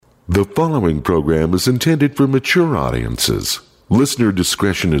The following program is intended for mature audiences. Listener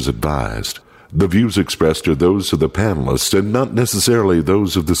discretion is advised. The views expressed are those of the panelists and not necessarily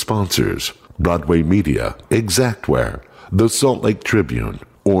those of the sponsors, Broadway Media, Exactware, the Salt Lake Tribune,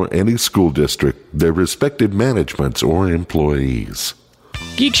 or any school district, their respective managements or employees.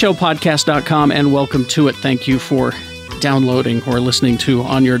 GeekShowPodcast.com, and welcome to it. Thank you for downloading or listening to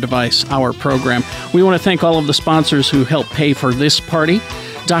on your device our program. We want to thank all of the sponsors who help pay for this party.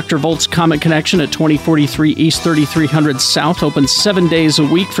 Dr. Volt's Comic Connection at 2043 East 3300 South, open 7 days a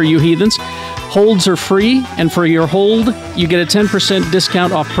week for you heathens. Holds are free, and for your hold, you get a 10%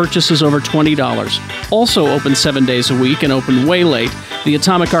 discount off purchases over $20. Also open 7 days a week and open way late, the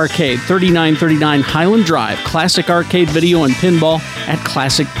Atomic Arcade, 3939 Highland Drive, classic arcade video and pinball at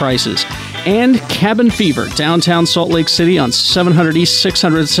classic prices. And Cabin Fever, downtown Salt Lake City on 700 East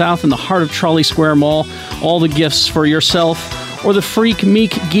 600 South in the heart of Trolley Square Mall. All the gifts for yourself or the freak,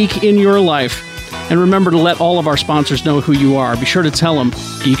 meek geek in your life. And remember to let all of our sponsors know who you are. Be sure to tell them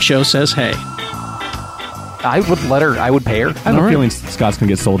Geek Show says hey. I would pay her. I have a feeling Scott's going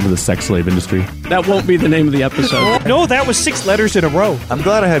to get sold into the sex slave industry. That won't be the name of the episode. No, that was 6 letters in a row. I'm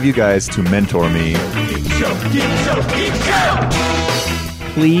glad I have you guys to mentor me. Geek Show, Geek Show, Geek Show!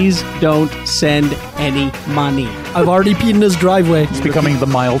 Please don't send any money. I've already peed in his driveway. It's becoming the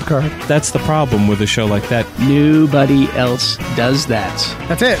mild card. That's the problem with a show like that. Nobody else does that.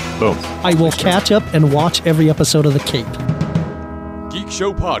 That's it. Boom. I will catch up and watch every episode of The Cape.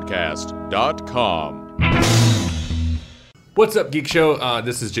 GeekShowPodcast.com. What's up, Geek Show?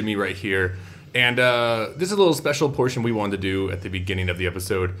 This is Jimmy right here. And this is a little special portion we wanted to do at the beginning of the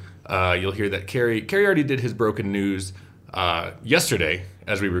episode. You'll hear that Carrie already did his broken news yesterday,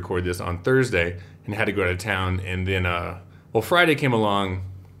 as we record this on Thursday, and had to go out of town. And then, Friday came along,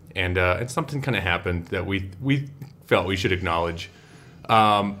 and something kind of happened that we felt we should acknowledge.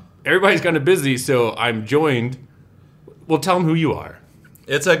 Everybody's kind of busy, so I'm joined. Well, tell them who you are.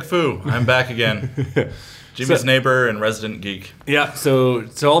 It's Egg Foo. I'm back again. Jimmy's neighbor and resident geek. Yeah, so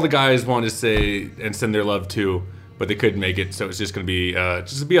all the guys wanted to say and send their love too, but they couldn't make it, so it's just going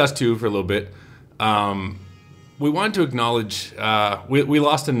to be us two for a little bit. We wanted to acknowledge we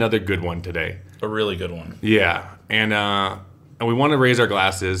lost another good one today. A really good one. Yeah, and we want to raise our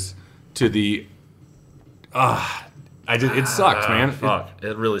glasses to the. It sucks, man. Fuck,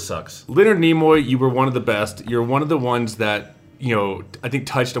 it really sucks. Leonard Nimoy, you were one of the best. You're one of the ones that I think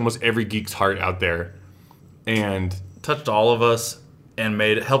touched almost every geek's heart out there, and touched all of us and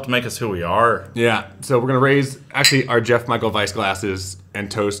helped make us who we are. Yeah. So we're gonna raise actually our Jeff Michael Weiss glasses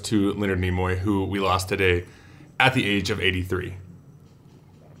and toast to Leonard Nimoy, who we lost today at the age of 83.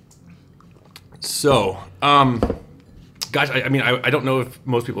 So, guys, I don't know if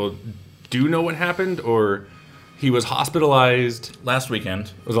most people do know what happened, or he was hospitalized last weekend.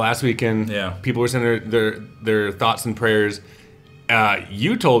 It was last weekend. Yeah. People were sending their thoughts and prayers.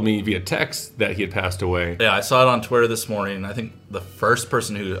 You told me via text that he had passed away. Yeah, I saw it on Twitter this morning. I think the first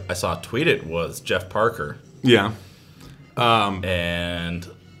person who I saw tweet it was Jeff Parker. Yeah. And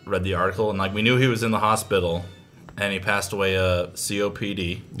read the article, and we knew he was in the hospital, and he passed away of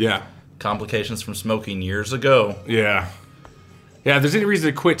COPD. Yeah. Complications from smoking years ago. Yeah. Yeah, if there's any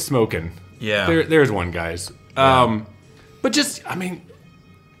reason to quit smoking. Yeah. There's one, guys. Yeah. But just,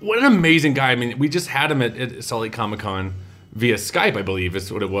 what an amazing guy. We just had him at Salt Lake Comic Con via Skype, I believe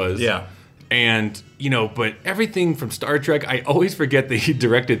is what it was. Yeah. And, but everything from Star Trek, I always forget that he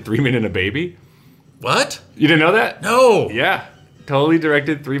directed 3 Men and a Baby. What? You didn't know that? No. Yeah. Totally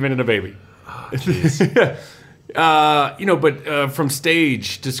directed 3 Men and a Baby. Oh, jeez. But from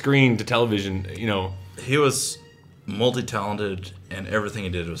stage to screen to television, He was multi-talented, and everything he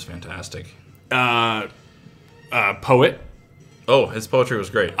did was fantastic. Poet. Oh, his poetry was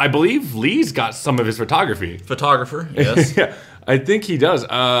great. I believe Lee's got some of his photography. Photographer, yes. Yeah, I think he does.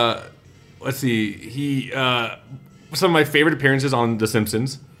 Let's see. He some of my favorite appearances on The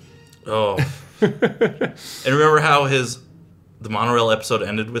Simpsons. Oh. And remember how the monorail episode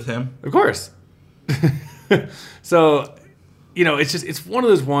ended with him? Of course. So, it's one of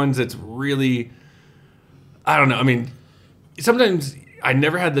those ones that's really, I don't know. Sometimes I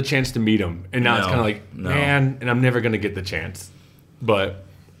never had the chance to meet him, and now it's kind of like, man, and I'm never going to get the chance. But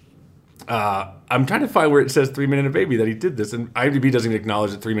I'm trying to find where it says 3 Men and a Baby that he did this, and IMDb doesn't even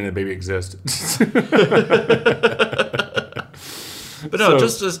acknowledge that 3 Men and a Baby exists. But no,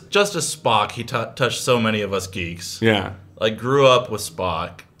 just as Spock, he touched so many of us geeks. Yeah. Grew up with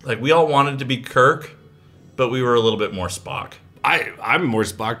Spock. We all wanted to be Kirk, but we were a little bit more Spock. I'm more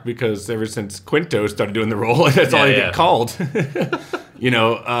Spock because ever since Quinto started doing the role, that's all I get called.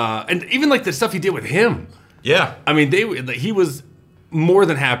 And even the stuff he did with him. Yeah. He was more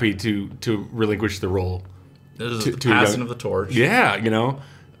than happy to relinquish the role. This is the passing of the torch. Yeah,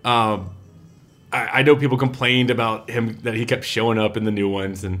 I know people complained about him that he kept showing up in the new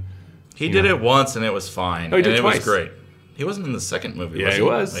ones, and he did it once and it was fine. Oh, he did and it twice. Was great. He wasn't in the second movie. Yeah, was he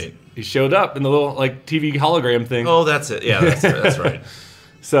was. Wait. He showed up in the little TV hologram thing. Oh, that's it. Yeah, that's right.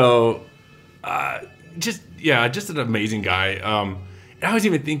 So, just an amazing guy. And I was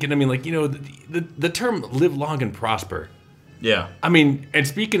even thinking, the term "live long and prosper." Yeah. And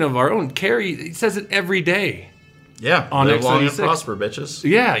speaking of our own, Carrie, he says it every day. Yeah, on live long and X96. prosper, bitches.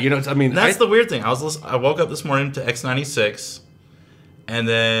 Yeah, that's the weird thing. I woke up this morning to X96, and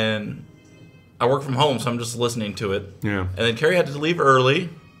then I work from home, so I'm just listening to it. Yeah. And then Carrie had to leave early,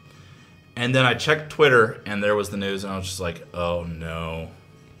 and then I checked Twitter, and there was the news, and I was just like, oh no.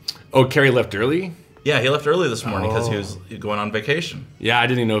 Oh, Carrie left early? Yeah, he left early this morning because he was going on vacation. Yeah, I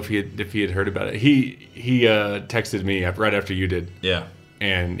didn't even know if he had heard about it. He texted me right after you did. Yeah.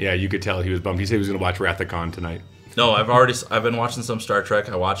 And yeah, you could tell he was bummed. He said he was going to watch Wrath of Khan tonight. No, I've been watching some Star Trek.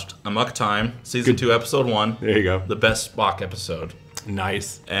 I watched Amok Time, Season 2, Episode 1. There you go. The best Spock episode.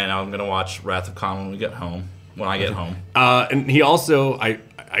 Nice. And I'm going to watch Wrath of Khan when I get home. And he also, I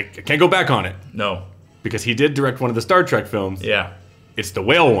can't go back on it. No. Because he did direct one of the Star Trek films. Yeah. It's the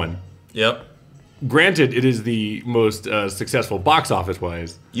whale one. Yep. Granted, it is the most successful box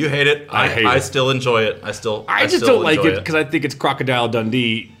office-wise. You hate it. I still enjoy it. I just don't like it because I think it's Crocodile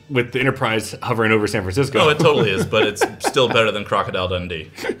Dundee with the Enterprise hovering over San Francisco. No, it totally is, but it's still better than Crocodile Dundee.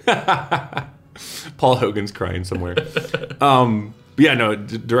 Paul Hogan's crying somewhere.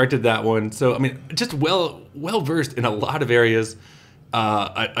 Directed that one. So, just well versed in a lot of areas.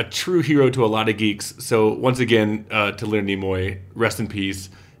 A true hero to a lot of geeks. So, once again, to Leonard Nimoy, rest in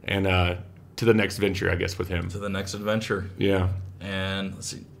peace. And to the next venture, I guess, with him. To the next adventure. Yeah. And let's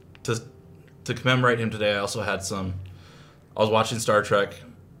see. To commemorate him today, I also had I was watching Star Trek,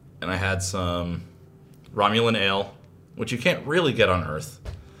 and I had some Romulan ale, which you can't really get on Earth.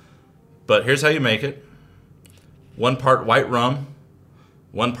 But here's how you make it. 1 part white rum,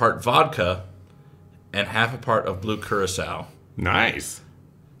 1 part vodka, and half a part of blue curacao. Nice.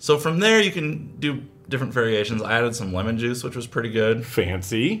 So from there, you can do different variations. I added some lemon juice, which was pretty good.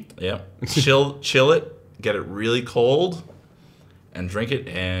 Fancy. Yep. Chill it, get it really cold, and drink it,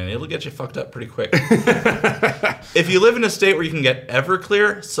 and it'll get you fucked up pretty quick. If you live in a state where you can get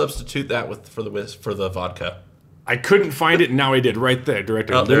Everclear, substitute that for the vodka. I couldn't find it, and now I did right there.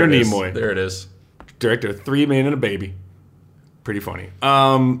 Director Leonard Nimoy. There it is. Director 3 Men and a Baby. Pretty funny.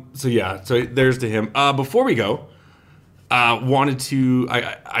 So there's to him. Before we go,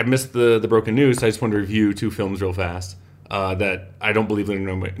 I missed the broken news, so I just wanted to review 2 films real fast that I don't believe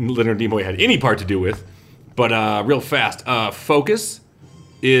Leonard Nimoy had any part to do with. But real fast, Focus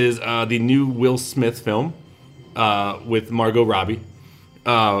is the new Will Smith film with Margot Robbie.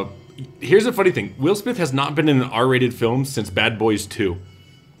 Here's a funny thing. Will Smith has not been in an R-rated film since Bad Boys 2.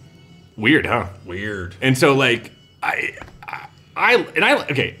 Weird, huh? Weird. And so, I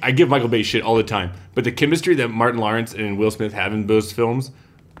give Michael Bay shit all the time, but the chemistry that Martin Lawrence and Will Smith have in those films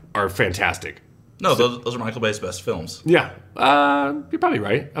are fantastic. No, those are Michael Bay's best films. Yeah. You're probably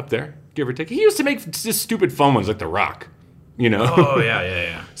right. Up there, give or take. He used to make just stupid fun ones like The Rock, Oh,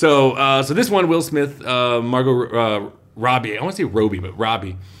 yeah. So this one, Will Smith, Margot Robbie, I want to say Robbie, but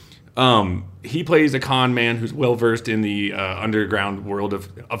Robbie. He plays a con man who's well-versed in the underground world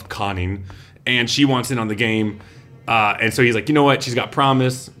of conning, and she wants in on the game. And so he's like, you know what? She's got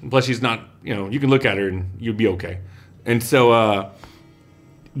promise. Plus, she's not, you can look at her and you'll be okay. And so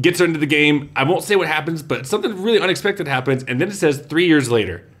gets her into the game. I won't say what happens, but something really unexpected happens. And then it says 3 years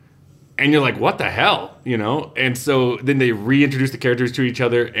later. And you're like, what the hell? And so then they reintroduce the characters to each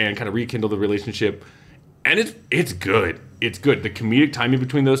other and kind of rekindle the relationship. And it's good. It's good. The comedic timing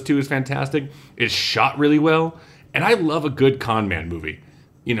between those two is fantastic. It's shot really well. And I love a good con man movie.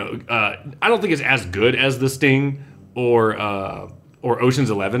 I don't think it's as good as The Sting or Ocean's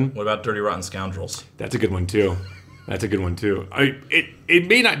 11. What about Dirty Rotten Scoundrels? That's a good one too. It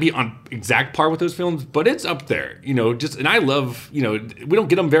may not be on exact par with those films, but it's up there. And I love, we don't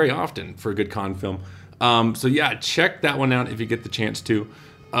get them very often for a good con film. So yeah, check that one out if you get the chance to.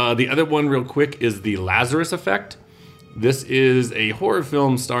 The other one real quick is The Lazarus Effect. This is a horror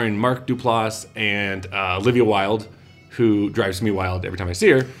film starring Mark Duplass and Olivia Wilde, who drives me wild every time I see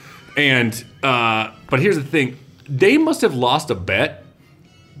her. And but here's the thing. They must have lost a bet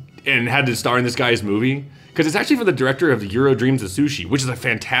and had to star in this guy's movie. Because it's actually for the director of Euro Dreams of Sushi, which is a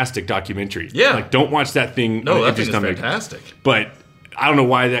fantastic documentary. Yeah. Don't watch that thing. No, that thing is fantastic. But I don't know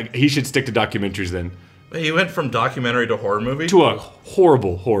why he should stick to documentaries then. He went from documentary to horror movie? To a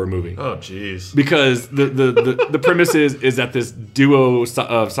horrible horror movie. Oh, jeez. Because the premise is that this duo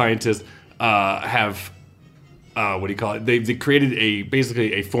of scientists have what do you call it? They created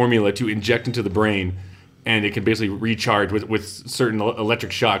basically a formula to inject into the brain, and it can basically recharge with certain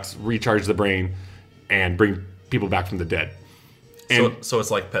electric shocks, recharge the brain, and bring people back from the dead. And so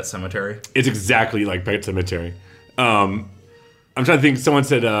it's like Pet Sematary? It's exactly like Pet Sematary. I'm trying to think. Someone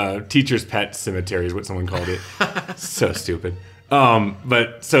said Teacher's Pet Cemetery is what someone called it. So stupid.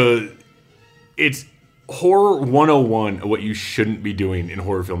 But so it's horror 101 of what you shouldn't be doing in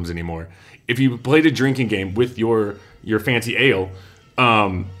horror films anymore. If you played a drinking game with your fancy ale,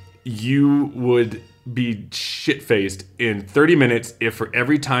 you would be shit-faced in 30 minutes if for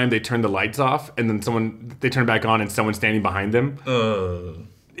every time they turn the lights off and then they turn it back on and someone's standing behind them.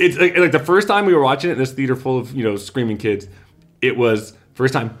 It's like the first time we were watching it in this theater full of screaming kids, it was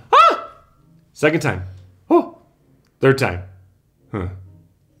first time, ah! Second time, oh! Third time, huh?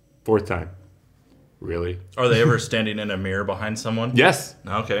 Fourth time, really? Are they ever standing in a mirror behind someone? Yes.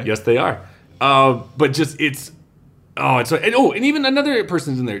 Okay. Yes, they are. But just and even another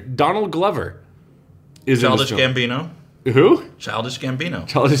person's in there. Donald Glover is Childish in this film. Gambino. Who? Childish Gambino.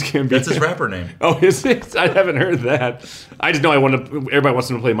 Childish Gambino. That's his rapper name. Oh, is it? I haven't heard that. I just know everybody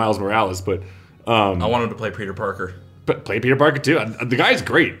wants him to play Miles Morales, but I want him to play Peter Parker. But play Peter Parker too. The guy's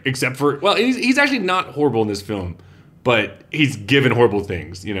great, except for he's actually not horrible in this film, but he's given horrible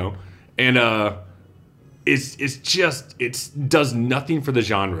things, and it does nothing for the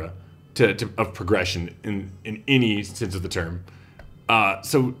genre of progression in any sense of the term.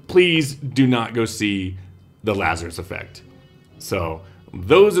 So please do not go see The Lazarus Effect. So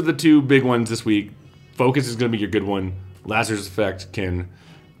those are the two big ones this week. Focus is going to be your good one. Lazarus Effect can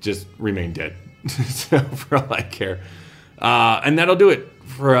just remain dead. So for all I care. And that'll do it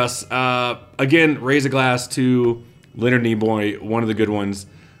for us. Again, raise a glass to Leonard Nimoy, one of the good ones.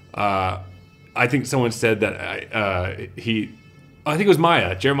 I think someone said that I think it was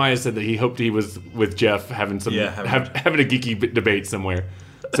Maya. Jeremiah said that he hoped he was with Jeff having having a geeky debate somewhere.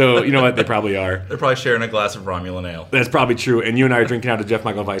 So you know what? They probably are. They're probably sharing a glass of Romulan ale. That's probably true. And you and I are drinking out of Jeff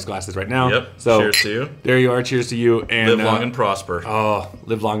Michael Weiss glasses right now. Yep. So cheers to you. There you are. Cheers to you. And live long and prosper. Oh,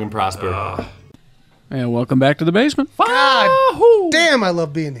 live long and prosper. And welcome back to the basement. God damn, I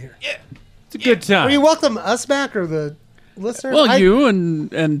love being here. Yeah. It's a good time. Will you welcome us back or the listeners? Well, you and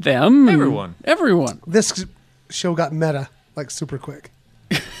them. Everyone. Everyone. This show got meta like super quick.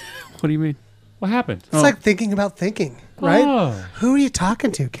 What do you mean? What happened? It's like thinking about thinking, right? Oh. Who are you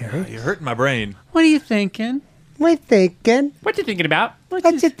talking to, Carrie? You're hurting my brain. What are you thinking? What thinking? What you thinking about? What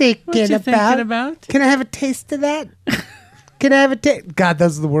you thinking about? Can I have a taste of that? Can I have a taste? God,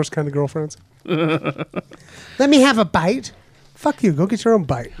 those are the worst kind of girlfriends. Let me have a bite. Fuck you. Go get your own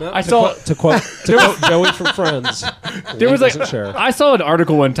bite. No, to quote Joey from Friends. There was I saw an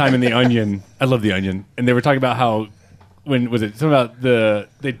article one time in the Onion. I love the Onion, and they were talking about how something about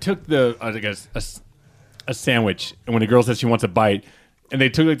they took a sandwich, and when a girl says she wants a bite, and they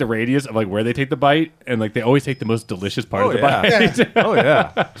took the radius of where they take the bite, and they always take the most delicious part of the bite. Yeah. Oh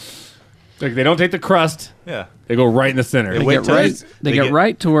yeah. They don't take the crust. Yeah. They go right in the center. They get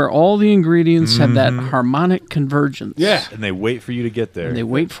right to where all the ingredients have that harmonic convergence. Yeah. And they wait for you to get there. And they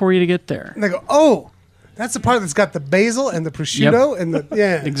wait for you to get there. And they go, oh, that's the part that's got the basil and the prosciutto and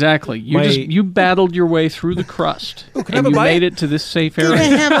the Exactly. You battled your way through the crust. can I have a bite? Made it to this safe Can I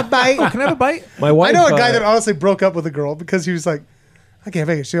area. have a bite? Can I have a bite? My wife, I know a guy that honestly broke up with a girl because he was like, I can't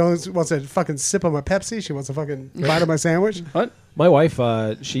fake it. She always wants a fucking sip of my Pepsi. She wants a fucking bite of my sandwich. What? My wife,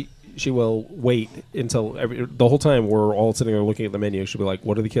 she will wait until the whole time we're all sitting there looking at the menu. She'll be like,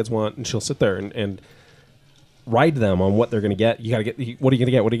 "What do the kids want?" And she'll sit there and ride them on what they're going to get. You got to get. What are you going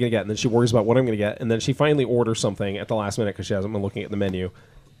to get? What are you going to get? And then she worries about what I'm going to get. And then she finally orders something at the last minute because she hasn't been looking at the menu.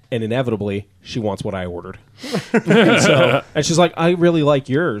 And inevitably, she wants what I ordered. and she's like, "I really like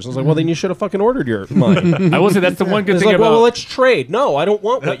yours." I was like, "Well, then you should have fucking ordered mine." I will say that's the one good It's thing like, about. well, let's trade. No, I don't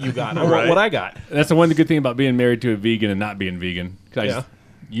want what you got. I want what I got. That's the one good thing about being married to a vegan and not being vegan.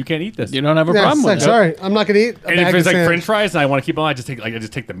 You can't eat this. You don't have a problem with it. Sorry, I'm not going to eat a And bag if it's of sand. French fries and I want to keep them on, I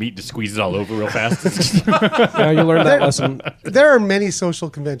just take the meat and just squeeze it all over real fast. Yeah, you learned that lesson. There are many social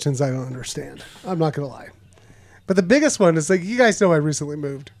conventions I don't understand. I'm not going to lie. But the biggest one is you guys know I recently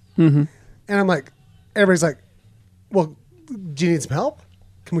moved. Mm-hmm. And I'm like, everybody's like, well, do you need some help?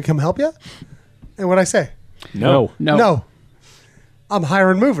 Can we come help you? And what I say? No. No. I'm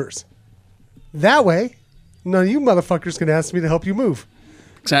hiring movers. That way, none of you motherfuckers can ask me to help you move.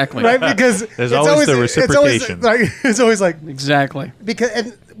 Exactly. Right? Because There's always the reciprocation. It's always like, Exactly. because,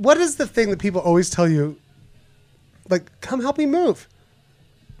 and what is the thing that people always tell you? Like, come help me move.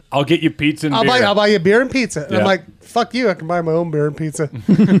 I'll get you pizza and I'll beer. buy you beer and pizza. And Yeah. I'm like, fuck you. I can buy my own beer and pizza.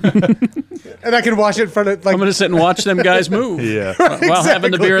 And I can watch it in front of, like, I'm going to sit and watch them guys move. Yeah. While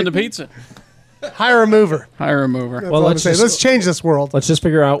having the beer and the Exactly. pizza. hire a mover. Hire a mover. That's all I'm saying. Let's change this world. Let's just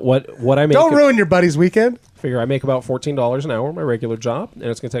figure out what I make. Don't ruin your buddy's weekend. Figure I make about $14 an hour, my regular job, and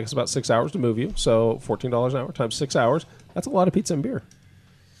it's going to take us about 6 hours to move you. So $14 an hour times 6 hours, that's a lot of pizza and beer.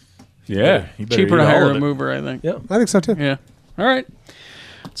 Yeah. You better Cheaper eat to all hire of a it. mover, I think. Yeah. I think so too. Yeah. All right.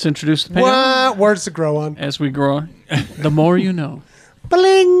 Let's introduce the panel What words to grow on? as we grow. The more you know.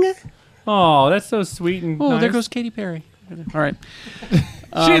 Bling. Oh, that's so sweet and Oh, nice. there goes Katy Perry. All right.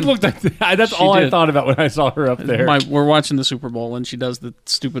 She looked like that. That's she all I did. thought about when I saw her up there. We're watching the Super Bowl, and she does the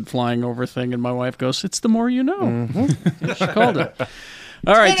stupid flying over thing, and my wife goes, "It's the more you know." Mm-hmm. She called it.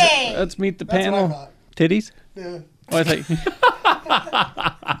 All right, let's meet the That's what I panel. thought. Titties? Yeah. Oh, I think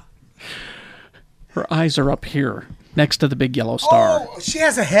her eyes are up here, next to the big yellow star. Oh, she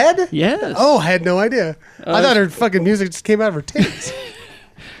has a head? Yes. Oh, I had no idea. I thought her fucking music just came out of her titties.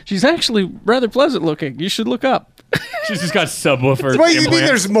 She's actually rather pleasant looking. You should look up. She's just got subwoofer. Wait, you mean implants.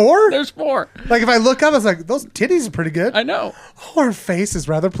 there's more? There's more. Like if I look up, I was like, those titties are pretty good. I know. Oh, her face is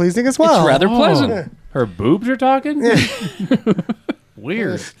rather pleasing as well. It's rather Oh. pleasant. Her boobs are talking?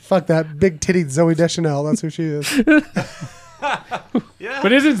 Weird. Fuck that big titty Zoe Deschanel. That's who she is.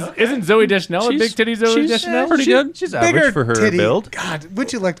 But isn't Zoe Deschanel a big titty Zoe she's Deschanel? pretty good. She's average for her titty. build. God,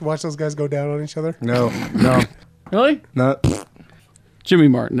 wouldn't you like to watch those guys go down on each other? No, no, Really? not. Jimmy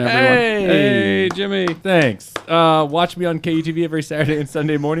Martin, everyone. Hey. Hey, Jimmy. Thanks. Watch me on KUTV every Saturday and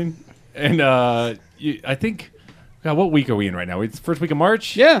Sunday morning. And I think, God, what week are we in right now? It's the first week of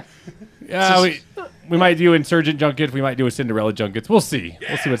March? Yeah. Yeah, we might do Insurgent Junket. We might do a Cinderella Junkets. We'll see.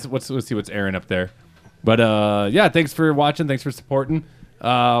 We'll see what's airing up there. But yeah, thanks for watching. Thanks for supporting.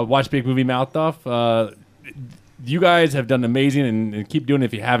 Watch Big Movie Mouth Off. You guys have done amazing, and keep doing it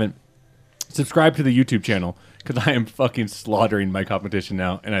if you haven't. Subscribe to the YouTube channel because I am fucking slaughtering my competition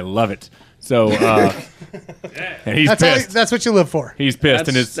now, and I love it. So, and he's pissed. That's what you live for. He's pissed,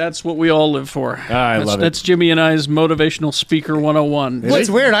 and That's what we all live for. I love it. That's Jimmy and I's motivational speaker 101. What's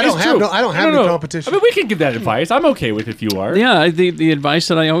weird? I It's don't have true. any competition. I mean, we can give that advice. I'm okay with if you are. Yeah, the advice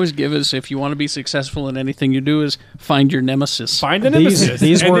that I always give is if you want to be successful in anything you do is find your nemesis. Find the nemesis.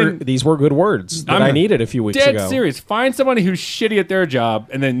 These And were then- these were good words that I needed a few weeks Dead ago. serious. Find somebody who's shitty at their job,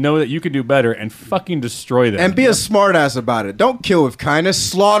 and then know that you can do better, and fucking destroy them. And be a smartass about it. Don't kill with kindness.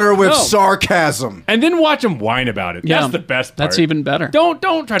 Slaughter with No. sarcasm. And then watch them whine about it. Yeah, That's the best part. That's even better. Don't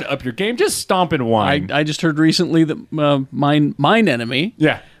try to up your game. Just stomp and whine. I just heard recently that mine enemy.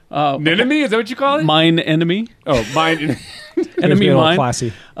 Yeah. Enemy? Is that what you call it? Mine enemy. Oh, mine. Enemy being all mine.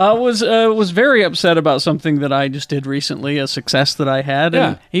 classy. Was very upset about something that I just did recently, a success that I had,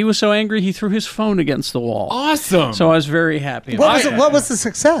 and Yeah. he was so angry he threw his phone against the wall. Awesome. So I was very happy. What about was it. it? What was the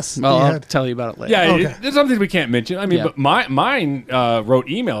success? Well, you I'll had? tell you about it later. Yeah, Okay. there's something we can't mention. I mean, Yeah. but mine wrote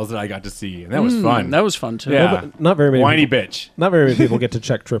emails that I got to see, and that was fun. That was fun too. Yeah. But not very many. Whiny people, bitch. Not very many people get to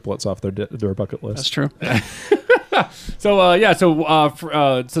check triplets off their bucket list. That's true.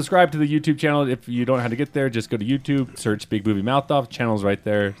 So subscribe to the YouTube channel. If you don't know how to get there, just go to YouTube, search Big Movie Mouth Off. Channel's right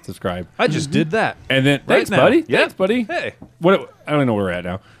there. Subscribe. I just did that. And then thanks, now. buddy. Yeah. Thanks, buddy. Hey. What? I don't know where we're at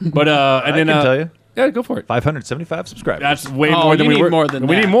now. But and I then can tell you. Yeah, go for it. 575 subscribers. That's way Oh, more than you we need were. more than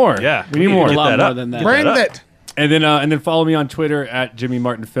we that. need more. Yeah, we need we more. need a to lot that more up. than that. Bring up. it. And then follow me on Twitter at Jimmy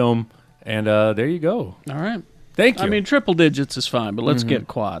Martin Film. And there you go. All right. Thank you. I mean, triple digits is fine, but let's get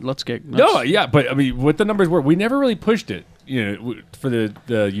quad. No, yeah, but I mean, what the numbers were, we never really pushed it, for the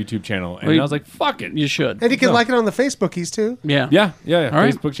YouTube channel, and I was like, "Fuck it, you should." And you can like it on the Facebookies too. Yeah. yeah, All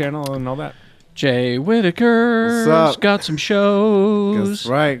right. Facebook channel and all that." Jay Whitaker's What's up? got some shows. That's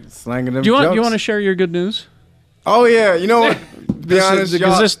right. Slanging them Do you want jokes. to share your good news? Oh, yeah. You know what? To be honest,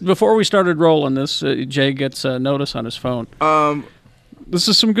 Because y'all, before we started rolling this, Jay gets a notice on his phone. This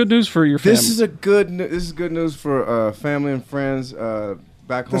is some good news for your family. this is good news for family and friends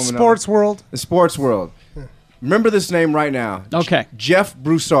back home. The sports world. The sports world. Remember this name right now. Okay. Jeff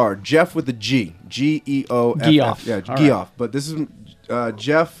Broussard. Jeff with the G. G-E-O-F-F. Geoff. Yeah, All Geoff. But this is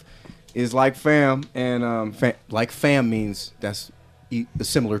Jeff is like fam, and like fam means that's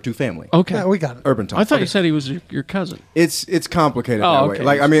similar to family. Okay. Yeah, we got it. Urban talk. I thought Okay. you said he was your cousin. It's complicated Oh, that okay. way.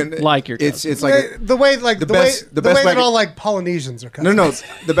 Like I mean, Like your it's cousin. it's like the way like the, best- way the the best way way that I all like Polynesians are no, cousins.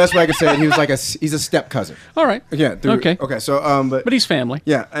 the best way I could say it, he was like he's a step cousin. All right. Yeah. Okay. Okay. So But he's family.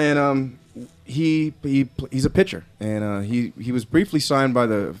 yeah, and he's a pitcher, and he was briefly signed by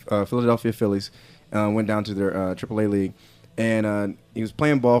the Philadelphia Phillies, went down to their AAA league, and he was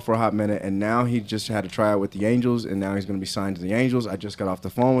playing ball for a hot minute, and now he just had a tryout with the Angels, and now he's going to be signed to the Angels. I just got off the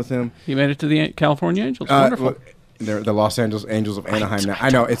phone with him. He made it to the California Angels. Wonderful. Well, they're the Los Angeles Angels of Anaheim now. I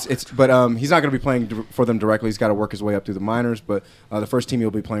know but he's not going to be playing for them directly. He's got to work his way up through the minors. But the first team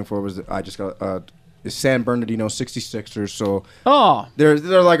he'll be playing for is San Bernardino 66ers. So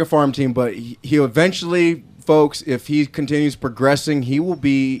they're like a farm team. But he'll eventually, folks, if he continues progressing, he will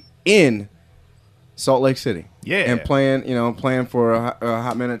be in Salt Lake City. Yeah, and playing for a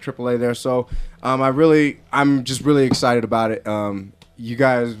hot minute AAA there. So I'm just really excited about it. You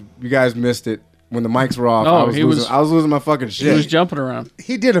guys missed it. When the mics were off, I was losing my fucking shit. He was jumping around.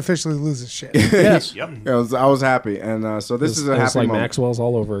 He did officially lose his shit. Yes. Yep. I was happy, and so this is a happy It's like moment. Maxwell's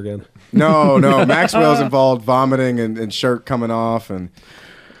all over again. No, Maxwell's involved, vomiting and shirt coming off, and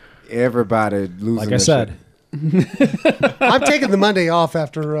everybody losing. Like I said, I'm taking the Monday off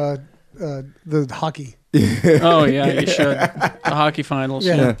after the hockey. Oh yeah, you should. The hockey finals.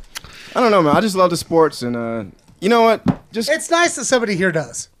 Yeah. I don't know, man. I just love the sports, and you know what? It's nice that somebody here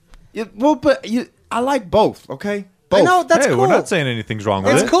does. I like both. Okay, both. I know that's cool. We're not saying anything's wrong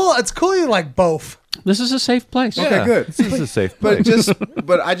with it. It's cool. It's cool you like both. This is a safe place. Okay, good. This is a safe place.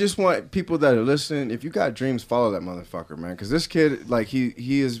 But I just want people that are listening. If you got dreams, follow that motherfucker, man. Because this kid, like he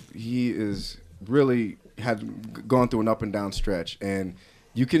is really had gone through an up and down stretch, and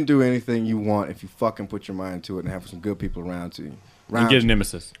you can do anything you want if you fucking put your mind to it and have some good people around you. And get a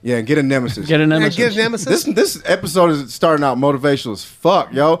nemesis. Yeah, and get a nemesis. Get a nemesis. Get a nemesis. This episode is starting out motivational as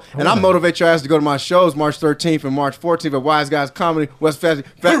fuck, yo. And I motivate your ass to go to my shows March 13th and March 14th at Wise Guys Comedy, West Valley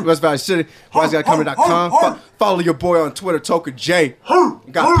City, WiseGuysComedy.com. Follow your boy on Twitter, Toka J.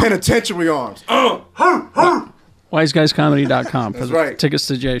 Got penitentiary arms. WiseGuysComedy.com for That's the right. tickets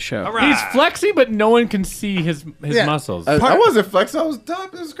to Jay's show. He's flexy, but no one can see his muscles. I wasn't flexing. I was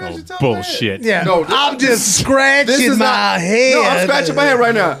scratching top of my head. Bullshit. Yeah. No, I'm just scratching my head. No, I'm scratching my head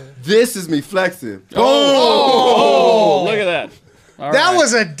right now. This is me flexing. Oh, look at that. All that right.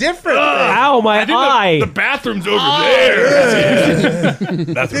 was a different thing. Ow, my eye. The bathroom's over there.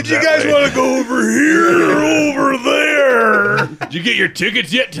 Did you guys want to go over here or over there? Did you get your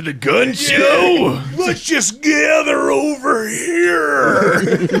tickets yet to the gun show? Let's just gather over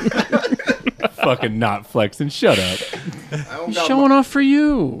here. Fucking not flexing. Shut up. He's showing off for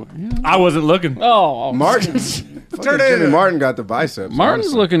you. Yeah. I wasn't looking. Oh, Martin. Jimmy Martin got the biceps. Martin's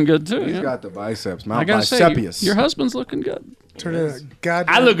honestly. looking good too. He's Yeah. got the biceps. I Mount gotta say, bicepius. your husband's looking good. Turn it. God.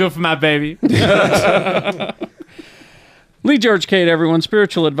 I look good for my baby. Lee George Cade, everyone,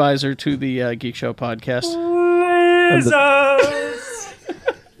 spiritual advisor to the Geek Show podcast.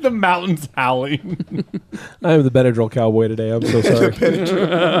 The mountain's howling. I am the Benadryl cowboy today. I'm so sorry.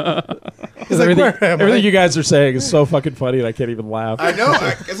 Everything you guys are saying is so fucking funny, and I can't even laugh. I know,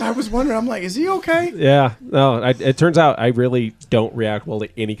 because I was wondering. I'm like, is he okay? Yeah, no. It turns out I really don't react well to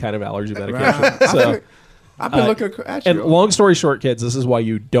any kind of allergy medication. So I've been looking at you. And long story short, kids, this is why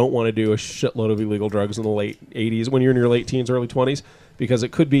you don't want to do a shitload of illegal drugs in the late 80s when you're in your late teens, early 20s, because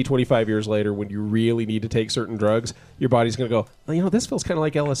it could be 25 years later when you really need to take certain drugs. Your body's going to go, well, this feels kind of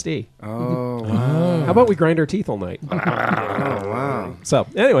like LSD. Oh, wow. How about we grind our teeth all night? Oh, wow. So,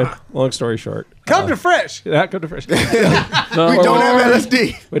 anyway, long story short. Come to Fresh. Yeah, come to Fresh. We don't have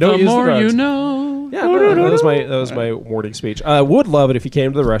LSD. We don't use the more drugs. you know. Yeah, that was my warning speech. Would love it if you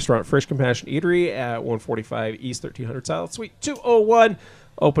came to the restaurant Fresh Compassion Eatery at 145 East 1300 South, Suite 201.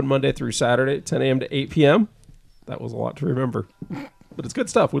 Open Monday through Saturday, 10 a.m. to 8 p.m. That was a lot to remember. But it's good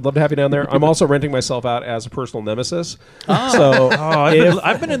stuff. We'd love to have you down there. I'm also renting myself out as a personal nemesis. So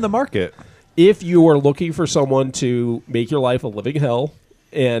I've been in the market. If you are looking for someone to make your life a living hell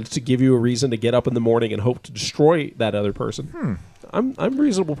and to give you a reason to get up in the morning and hope to destroy that other person, I'm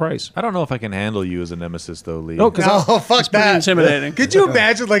reasonable price. I don't know if I can handle you as a nemesis, though, Lee. No, because Oh, fuck that. Intimidating. Could you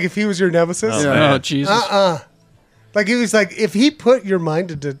imagine, like, if he was your nemesis? Oh, Jesus. Like, he was like, if he put your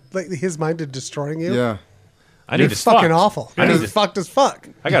mind into, like, his mind to destroying you, Yeah. I need you're to fucking fuck. awful. You're fucked as fuck.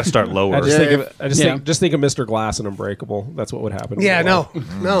 I got to start lower. I just think of Yeah. just think of Mr. Glass and Unbreakable. That's what would happen. in Yeah, your no,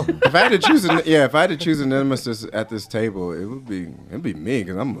 life. no. If I had to choose a nemesis at this table, it'd be me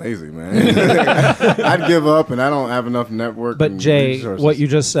because I'm lazy, man. I'd give up, and I don't have enough network. But and Jay, resources. what you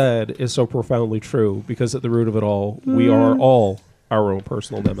just said is so profoundly true because at the root of it all, we are all our own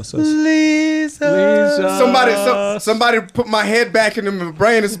personal nemesis. Lisa. Somebody put my head back into my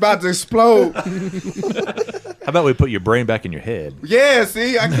brain. It's about to explode. How about we put your brain back in your head? Yeah,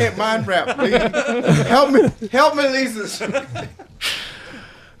 see, I can't mind rap. Please. Help me, Lisa.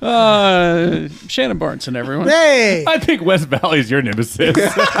 Shannon Barneson, everyone. Hey. I think West Valley's your nemesis.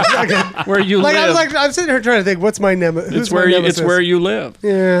 Where you Like, live. I'm sitting here trying to think, what's my nemesis? It's where you live.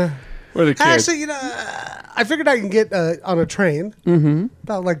 Yeah. Where the kids. Actually, I figured I can get on a train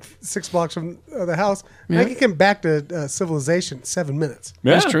about like 6 blocks from the house. And I can get back to Civilization in 7 minutes.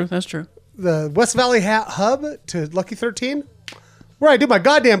 Yeah. That's true. the West Valley Hub to Lucky 13, where I do my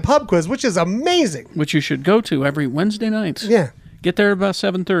goddamn pub quiz, which is amazing. Which you should go to every Wednesday night. Yeah. Get there about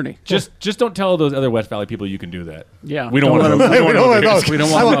 7:30. Just don't tell those other West Valley people you can do that. Yeah. We don't want to. We don't want those. We don't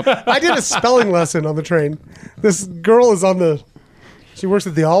want them up. I did a spelling lesson on the train. This girl is she works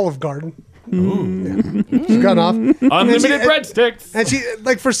at the Olive Garden. Yeah. She's gone off. Unlimited breadsticks. And she,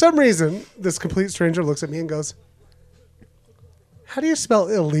 like, for some reason, this complete stranger looks at me and goes, "How do you spell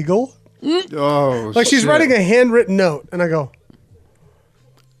illegal?" Oh, Like, she's shit. writing a handwritten note. And I go,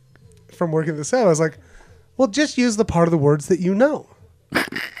 from working this out, I was like, well, just use the part of the words that you know.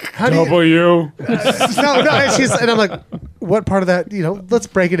 How do you? W. No. And I'm like, what part of that? Let's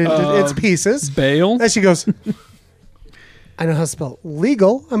break it into its pieces. Bail. And she goes, I know how to spell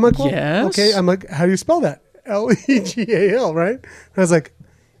legal. I'm like, well, Yes. okay. I'm like, how do you spell that? Legal, right? And I was like,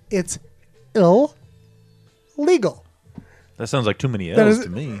 it's illegal. That sounds like too many That L's is- to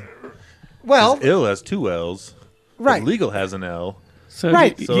me. Well, Ill has 2 L's. but right. Legal has an L. So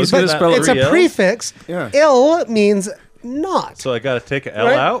Right. he's So going is to that spell It's it. a prefix. Yeah. Ill means not. So I got to take an L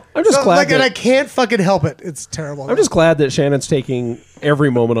Right? out? I'm just glad and I that, can't fucking help it. It's terrible. I'm just glad that Shannon's taking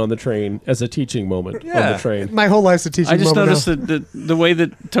every moment on the train as a teaching moment on Yeah. the train. My whole life's a teaching I just moment noticed now. that the way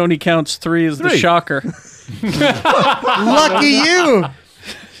that Tony counts 3 is the 3. shocker. Lucky you.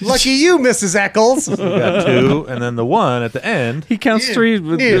 Lucky you, Mrs. Eccles. You got 2, and then the 1 at the end. He counts 3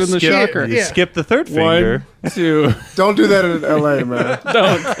 with Yeah. doing the Skip. shocker. You Yeah. skip the third finger. 1, 2. Don't do that in L.A., man.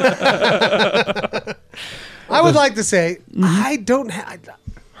 I would like to say I don't Her I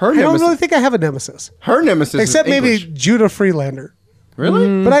don't nemesis. really think I have a nemesis. Her nemesis Except is maybe English. Judah Freelander.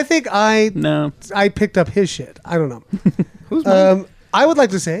 Really? But I think I No. picked up his shit. I don't know. Who's mine? I would like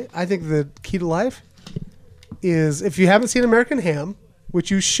to say I think the key to life is, if you haven't seen American Ham, which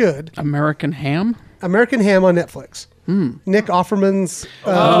you should, American Ham? American Ham on Netflix. Nick Offerman's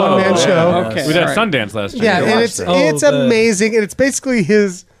one-man show. Okay. We did all right. Sundance last year. Yeah, and watch it's that. it's Oh, the- amazing, and it's basically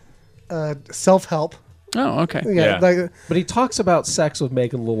his self-help. Oh, okay. Yeah, Yeah. like, But he talks about sex with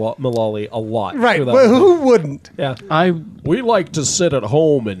Megan Mullally a lot. right. through that Well, whole- who wouldn't? Yeah. I We like to sit at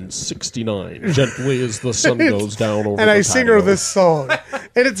home in 69, gently as the sun goes down over And the I sing her patio. this song,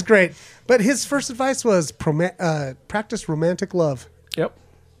 and it's great. But his first advice was practice romantic love. Yep.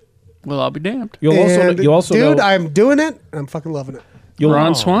 well, I'll be damned. You also dude, know, I'm doing it, and I'm fucking loving it.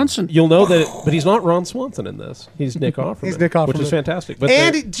 Ron Swanson. You'll know that, but he's not Ron Swanson in this. He's Nick Offerman. He's Nick which is Offerman. fantastic. But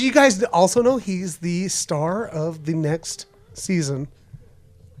And do you guys also know he's the star of the next season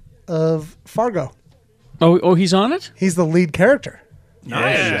of Fargo? Oh, he's on it? He's the lead character.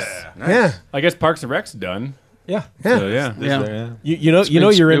 Nice. Yeah, I guess Parks and Rec's done. yeah, yeah. So yeah. Yeah. you know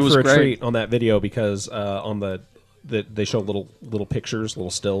been- you're it in was for a great. treat on that video because on they show little pictures,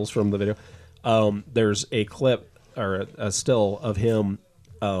 little stills from the video. There's a clip or a still of him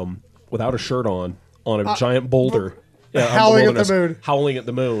without a shirt on a giant boulder, on howling at the wilderness, moon. howling at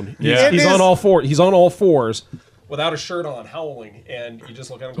the moon. Yeah. He's It on is- all four. He's on all fours without a shirt on, howling, and you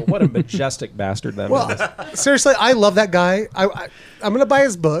just look at him and go, "What a majestic bastard that Well, is!" seriously, I love that guy. I'm going to buy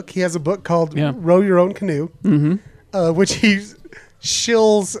his book. He has a book called Yeah. Row Your Own Canoe, which he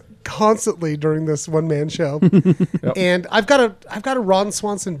shills constantly during this one-man show. And I've got a Ron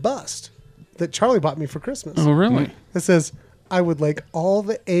Swanson bust that Charlie bought me for Christmas. Oh, really? It says, "I would like all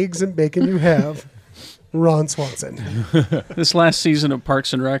the eggs and bacon you have, Ron Swanson." This last season of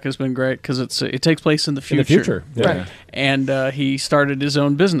Parks and Rec has been great because it takes place in the future. In the future, yeah. Right. And he started his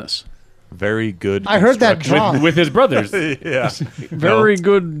own business. Very good. I heard that construction. drop. With his brothers. Yeah. Very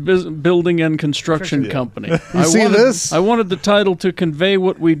good building and construction company. I see wanted, this? I wanted the title to convey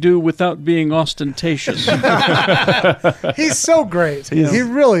what we do without being ostentatious. He's so great. He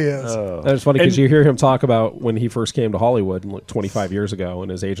really is. That's funny because you hear him talk about when he first came to Hollywood like 25 years ago,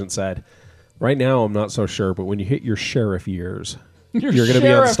 and his agent said, "Right now, I'm not so sure, but when you hit your sheriff years, you're going to be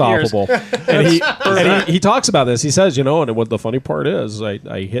sheriff unstoppable." and he talks about this. He says, and what the funny part is, I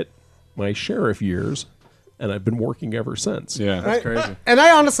hit my sheriff years, and I've been working ever since. Yeah. That's crazy. And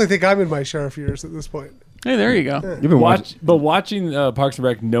I honestly think I'm in my sheriff years at this point. Hey, there you go. You've been watching. But watching Parks and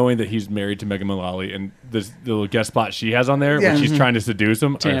Rec, knowing that he's married to Megan Mullally and this little guest spot she has on there Yeah. when she's trying to seduce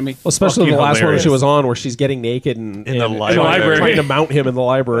him, are Tammy. Well, especially fucking the last one hilarious. she was on, where she's getting naked and In the and library. trying to mount him in the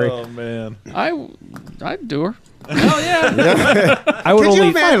library. Oh, man. I'd do her. I would Could you only,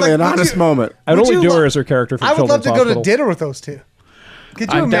 imagine, Finally, like, an would honest you- moment. I'd would only you do lo- her as her character from I would love Children's to go Hospital. to dinner with those two.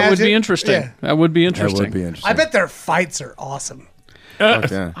 Could you imagine? That would be interesting. Yeah. That would be That interesting. would be interesting. I bet their fights are awesome.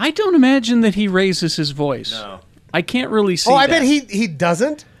 Fuck yeah. I don't imagine that he raises his voice. No. I can't really see Oh, I that. bet he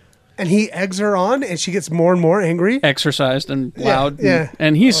doesn't, and he eggs her on, and she gets more and more angry. Exercised and loud. yeah.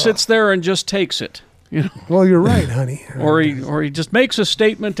 And he sits there and just takes it. You know, Well, you're right, honey. or he just makes a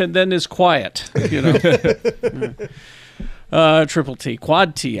statement and then is quiet. You know, Triple T,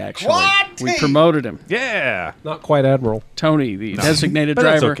 Quad T. Actually, Quad T! We promoted him. Yeah. Not quite Admiral. Tony, the designated But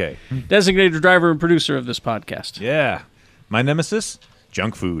that's driver, okay. designated driver and producer of this podcast. Yeah. My nemesis?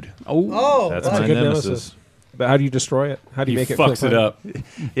 Junk food. Oh, That's That's my a good nemesis. nemesis. But how do you destroy it? How do you He make it fucks it up.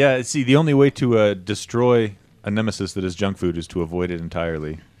 Yeah, see, the only way to destroy a nemesis that is junk food is to avoid it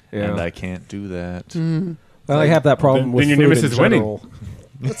entirely. Yeah. And I can't do that. Mm-hmm. Well, I have that problem Then with your food nemesis in is winning. general.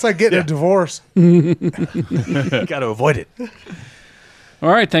 It's like getting a divorce. Got to avoid it. All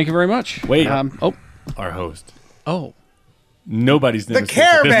right, thank you very much. Wait. Our host. Oh, Nobody's The nemesis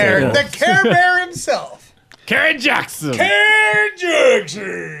Care at this Bear. table. The Care Bear himself. Kerry Jackson. Care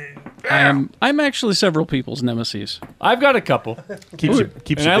Jackson. I'm actually several people's nemesis. I've got a couple. Keeps you And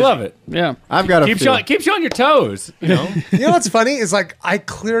busy. I love it. Yeah, I've got a Keeps few. you on your toes. You know. You know what's funny is like I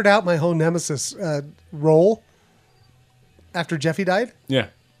cleared out my whole nemesis role after Jeffy died. Yeah.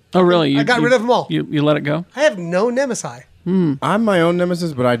 Oh, really? I got rid of them all. You let it go? I have no nemesis. I'm my own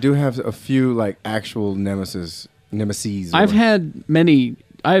nemesis, but I do have a few like actual nemesis. I've had many.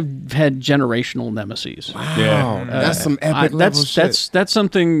 I've had generational nemesis. Wow, Yeah. that's some epic level shit. That's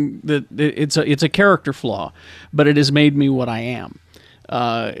something that it's a character flaw, but it has made me what I am.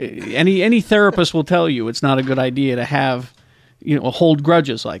 Any therapist will tell you it's not a good idea to have, hold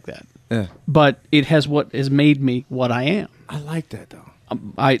grudges like that. Yeah. But it has what has made me what I am. I like that though.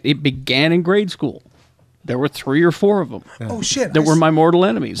 It began in grade school. There were 3 or 4 of them. Oh shit! That were my mortal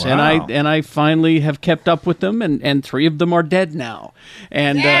enemies, Wow. and I finally have kept up with them, and 3 of them are dead now.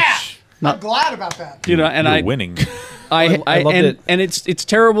 And I'm glad about that. and You're I winning. I loved it. and it's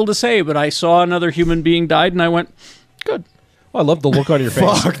terrible to say, but I saw another human being died, and I went, good. Oh, I love the look on your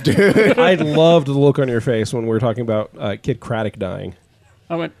face. Fuck, dude. I loved the look on your face when we were talking about Kid Craddock dying.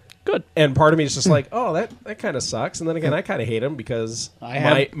 I went, good. And part of me is just like, oh, that kind of sucks. And then again, I kind of hate him because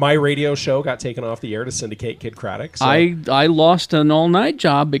have- my radio show got taken off the air to syndicate Kid Craddock. So, I lost an all night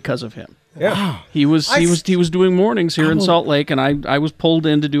job because of him. yeah. He was doing mornings here in Salt Lake, and I was pulled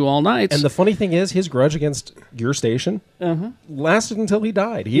in to do all nights. And the funny thing is, his grudge against your station lasted until he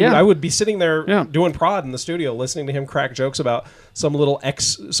died. Yeah. I would be sitting there Yeah. doing prod in the studio, listening to him crack jokes about some little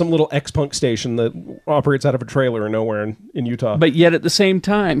ex punk station that operates out of a trailer nowhere in Utah. But yet at the same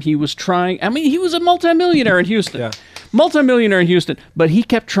time, he was trying. I mean, he was a multimillionaire in Houston. Yeah. Multimillionaire in Houston. But he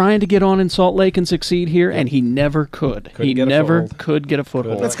kept trying to get on in Salt Lake and succeed here, and he never could. He get a never foothold. could get a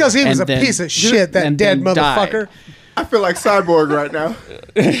foothold. That's because he was And a then- piece of shit. That and dead then died. motherfucker. I feel like Cyborg right now.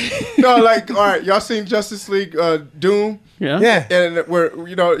 No, like, all right, y'all seen Justice League Doom? Yeah. Yeah. And where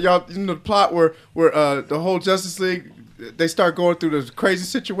y'all the plot where the whole Justice League, they start going through those crazy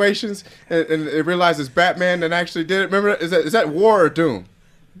situations and they realize it's Batman that actually did it. Remember, is that War or Doom?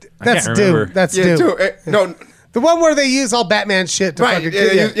 That's can't Doom. remember. That's Yeah, Doom. no. The one where they use all Batman shit to Right, fucking yeah,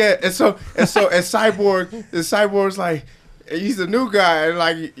 kill you. yeah, and Cyborg's like, he's a new guy, and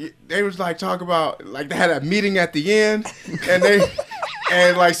like they was like talk about like they had a meeting at the end,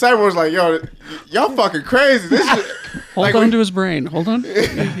 and like Cyborg's like, yo, y'all fucking crazy. This shit. Hold on to his brain. Hold on.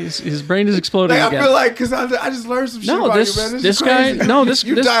 His brain is exploding Like, I again. feel like because I just learned some shit No, about this- you, man. this is guy- crazy. no, this-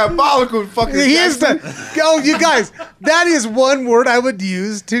 you this- diabolical fucking. He is Jackson. you guys, that is one word I would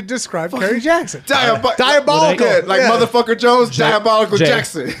use to describe Kerry Jackson. Diabolical, Yeah, like yeah. mother Jones, diabolical Jay.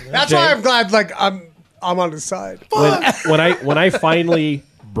 Jackson. That's why I'm glad. Like I'm on his side. when I finally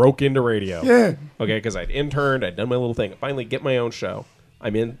broke into radio, Yeah. okay, because I'd interned, I'd done my little thing. I finally get my own show.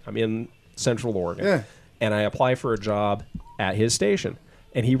 I'm in Central Oregon, Yeah. and I apply for a job at his station,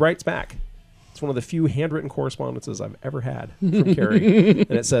 and he writes back. It's one of the few handwritten correspondences I've ever had from Kerry,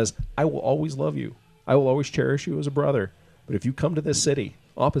 and it says, "I will always love you. I will always cherish you as a brother. But if you come to this city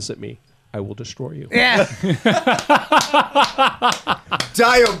opposite me, I will destroy you." Yeah.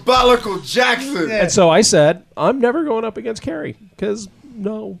 Diabolical Jackson. And so I said, I'm never going up against Kerry because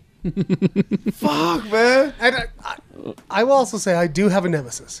no. Fuck, man. And I will also say I do have a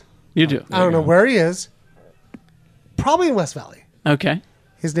nemesis. You do. I don't know where he is. Probably in West Valley. Okay.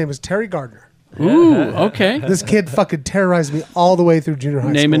 His name is Terry Gardner. Ooh, okay. This kid fucking terrorized me all the way through junior high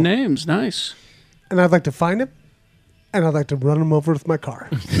school. Naming names. Nice. And I'd like to find him, and I'd like to run him over with my car.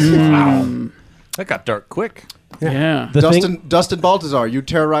 That got dark quick. Yeah. Dustin Baltazar, you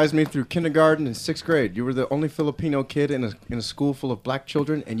terrorized me through kindergarten and 6th grade. You were the only Filipino kid in a school full of black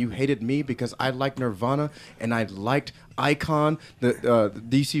children, and you hated me because I liked Nirvana and I liked Icon, the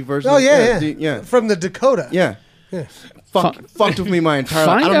DC version. Oh, yeah. yeah. From the Dakota. Yeah. Fucked with me my entire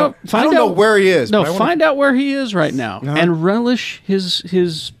life. Find out. I don't know where he is. No, but I wanna- find out where he is right now and relish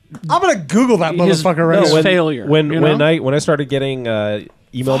his I'm going to Google that motherfucker right his now. failure. When you know? I started getting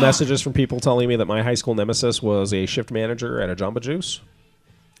email messages from people telling me that my high school nemesis was a shift manager at a Jamba Juice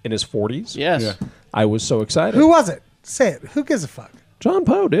in his 40s. Yes. Yeah. I was so excited. Who was it? Say it. Who gives a fuck? John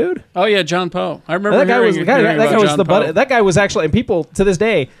Poe, dude. Oh yeah, John Poe. I remember that guy was the Poe. butt. That guy was actually, and people to this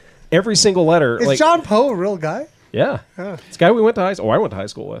day, every single letter. Is John Poe a real guy? Yeah. This guy we went to high school. I went to high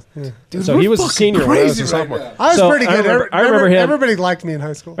school with. Yeah. Dude, so we're he was a fucking senior when I was a crazy sophomore. right now. I was So pretty good. I remember him. Everybody liked me in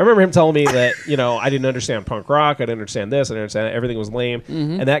high school. I remember him telling me that, I didn't understand punk rock. I didn't understand this. I didn't understand that. Everything was lame.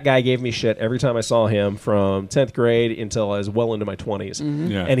 Mm-hmm. And that guy gave me shit every time I saw him from 10th grade until I was well into my 20s. Mm-hmm.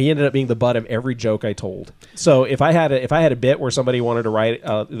 Yeah. And he ended up being the butt of every joke I told. So if I had a bit where somebody wanted to write,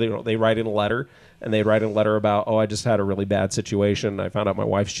 they write in a letter. And they'd write in a letter about, I just had a really bad situation. I found out my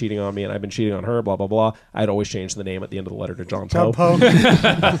wife's cheating on me, and I've been cheating on her, blah, blah, blah. I'd always change the name at the end of the letter to John Poe.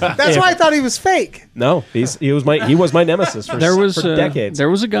 That's why I thought he was fake. No, he was my nemesis for decades. There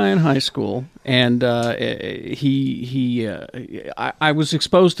was a guy in high school, and I was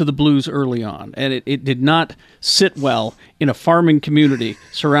exposed to the blues early on, and it did not sit well in a farming community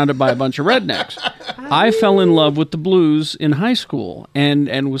surrounded by a bunch of rednecks. I fell in love with the blues in high school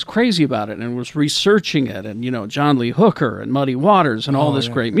and was crazy about it and was researching it, and John Lee Hooker and Muddy Waters and all this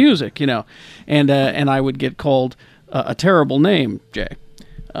great music, and I would get called a terrible name, Jay.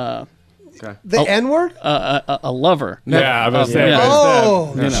 The N-word? A lover. Yeah, I was saying. Yeah.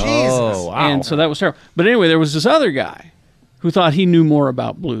 Oh, You know. Jesus. Oh, wow. And so that was terrible. But anyway, there was this other guy who thought he knew more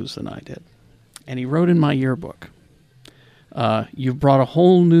about blues than I did. And he wrote in my yearbook, you've brought a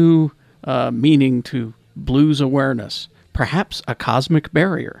whole new meaning to blues awareness, perhaps a cosmic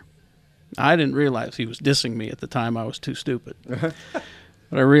barrier. I didn't realize he was dissing me at the time. I was too stupid. But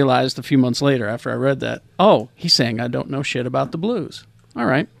I realized a few months later after I read that, he's saying I don't know shit about the blues. All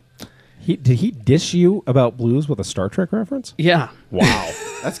right. Did he diss you about blues with a Star Trek reference? Yeah. Wow.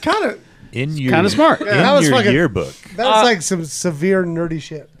 That's kind of kind of smart. that was your fucking- yearbook. That was like some severe nerdy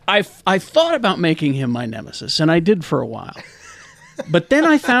shit. I thought about making him my nemesis, and I did for a while. But then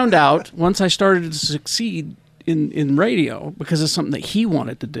I found out, once I started to succeed in radio, because it's something that he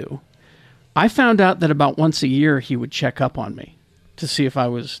wanted to do, I found out that about once a year he would check up on me to see if I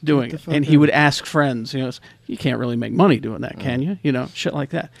was doing it. And he would ask friends, you can't really make money doing that, can you? Shit like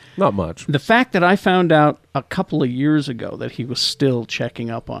that. Not much. The fact that I found out a couple of years ago that he was still checking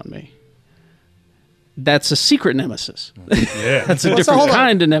up on me, that's a secret nemesis. Yeah. That's a Well, so different hold on.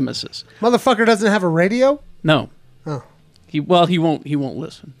 kind of nemesis. Motherfucker doesn't have a radio? No. Oh. He won't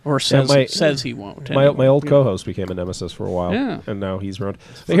listen, or says he won't. My anyway. old co-host became a nemesis for a while, and now he's around.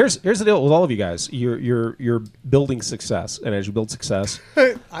 But here's the deal with all of you guys: you're building success, and as you build success,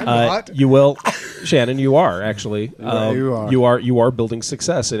 I'm not. you will, Shannon. You are actually you are. you are building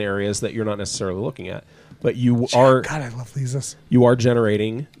success in areas that you're not necessarily looking at, but you are. God, I love Lisa's. You are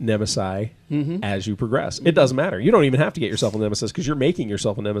generating nemesi as you progress. It doesn't matter. You don't even have to get yourself a nemesis because you're making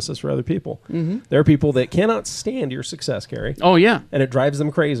yourself a nemesis for other people. There are people that cannot stand your success, Carrie. Oh yeah, and it drives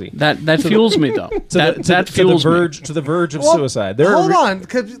them crazy. That fuels me though. That fuels me. To the verge of suicide. Hold on,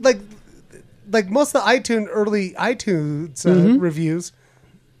 because like most of the early iTunes reviews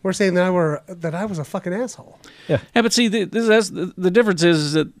were saying that I was a fucking asshole. Yeah, but see, the difference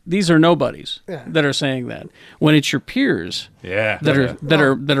is that these are nobodies that are saying that. When it's your peers, that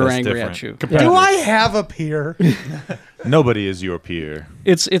are angry at you. Do I have a peer? Nobody is your peer.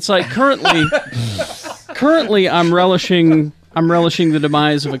 It's like currently I'm relishing the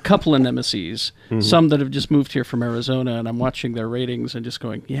demise of a couple of nemesis, some that have just moved here from Arizona, and I'm watching their ratings and just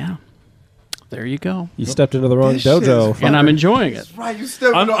going, yeah, there you go. You stepped into the wrong dojo, and I'm enjoying it. Right, you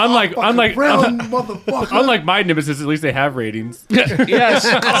stepped Unlike motherfucker. Unlike my nemesis, at least they have ratings. Yes.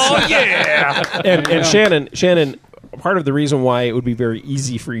 Oh yeah. And Shannon, part of the reason why it would be very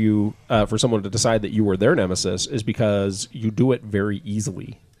easy for you, for someone to decide that you were their nemesis, is because you do it very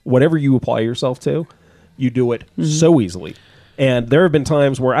easily. Whatever you apply yourself to, you do it so easily. And there have been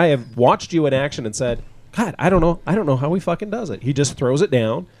times where I have watched you in action and said, God, I don't know how he fucking does it. He just throws it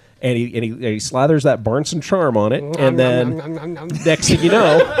down. And he slathers that Barnes and Charm on it, and then next thing you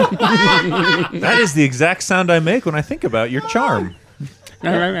know, that is the exact sound I make when I think about your charm.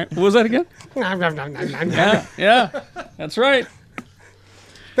 What was that again? Yeah, that's right.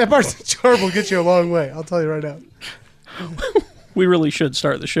 That Barnes and Charm will get you a long way. I'll tell you right now. We really should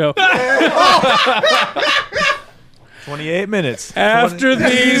start the show. 28 minutes. After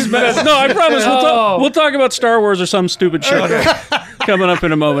these minutes. No, I promise we'll talk about Star Wars or some stupid shit coming up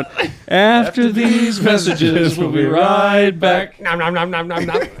in a moment. After these messages, we'll be right back.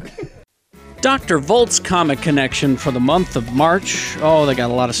 Dr. Volt's Comic Connection for the month of March. Oh, they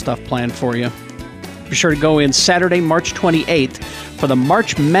got a lot of stuff planned for you. Be sure to go in Saturday, March 28th for the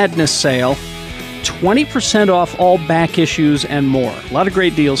March Madness sale. 20% off all back issues and more. A lot of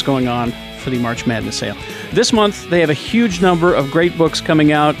great deals going on for the March Madness sale. This month, they have a huge number of great books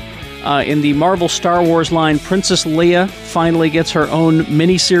coming out. In the Marvel Star Wars line, Princess Leia finally gets her own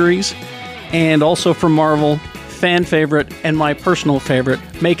miniseries. And also from Marvel, fan favorite and my personal favorite,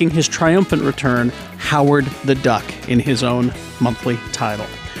 making his triumphant return, Howard the Duck, in his own monthly title.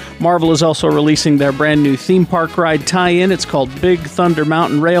 Marvel is also releasing their brand new theme park ride tie-in. It's called Big Thunder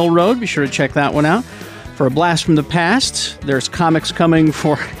Mountain Railroad. Be sure to check that one out. For a blast from the past, there's comics coming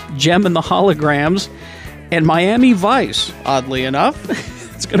for Jem and the Holograms and Miami Vice, oddly enough.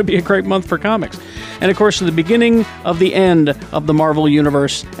 It's going to be a great month for comics. And of course, the beginning of the end of the Marvel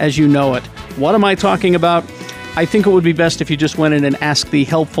Universe as you know it. What am I talking about? I think it would be best if you just went in and asked the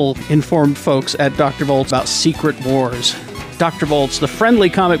helpful, informed folks at Dr. Volts about Secret Wars. Dr. Volts, the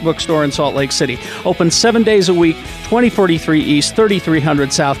friendly comic book store in Salt Lake City. Open 7 days a week, 2043 East,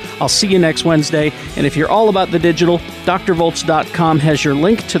 3300 South. I'll see you next Wednesday. And if you're all about the digital, drvolts.com has your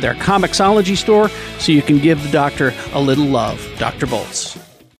link to their Comixology store so you can give the doctor a little love. Dr. Volts.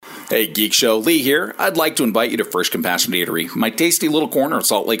 Hey, Geek Show, Lee here. I'd like to invite you to Frisch Compassion Eatery, my tasty little corner of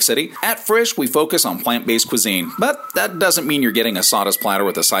Salt Lake City. At Frisch, we focus on plant-based cuisine, but that doesn't mean you're getting a sawdust platter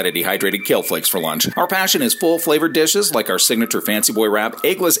with a side of dehydrated kale flakes for lunch. Our passion is full-flavored dishes like our signature Fancy Boy Wrap,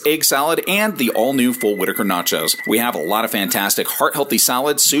 eggless egg salad, and the all-new Full Whitaker Nachos. We have a lot of fantastic heart-healthy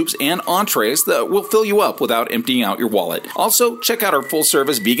salads, soups, and entrees that will fill you up without emptying out your wallet. Also, check out our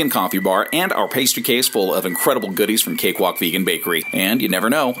full-service vegan coffee bar and our pastry case full of incredible goodies from Cakewalk Vegan Bakery. And you never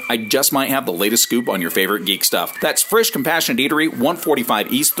know, I just might have the latest scoop on your favorite geek stuff. That's Frisch Compassionate Eatery,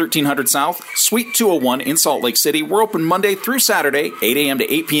 145 East, 1300 South, Suite 201 in Salt Lake City. We're open Monday through Saturday, 8 a.m.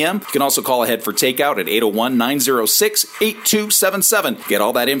 to 8 p.m. You can also call ahead for takeout at 801-906-8277. Get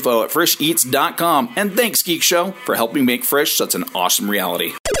all that info at FrischEats.com. And thanks, Geek Show, for helping make Frisch such an awesome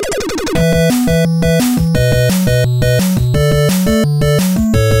reality.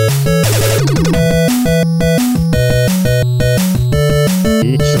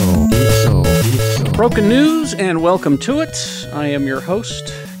 Broken news, and welcome to it. I am your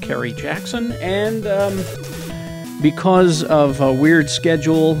host, Kerry Jackson, and because of a weird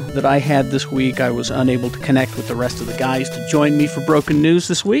schedule that I had this week, I was unable to connect with the rest of the guys to join me for Broken News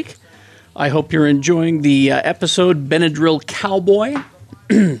this week. I hope you're enjoying the episode Benadryl Cowboy,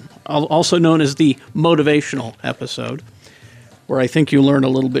 also known as the motivational episode, where I think you learn a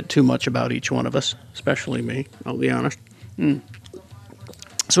little bit too much about each one of us, especially me, I'll be honest.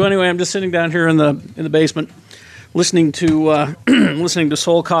 So anyway, I'm just sitting down here in the basement, listening to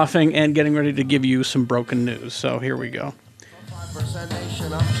Soul Coughing and getting ready to give you some broken news. So here we go.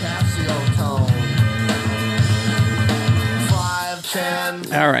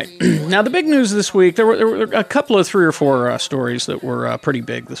 All right. Now the big news this week, there were a couple of 3 or 4 stories that were pretty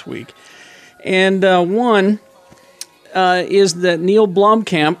big this week, and one is that Neil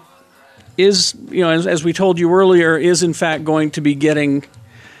Blomkamp is, as we told you earlier, is in fact going to be getting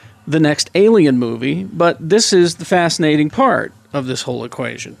the next Alien movie, but this is the fascinating part of this whole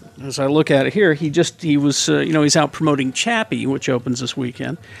equation. As I look at it here, he was he's out promoting Chappie, which opens this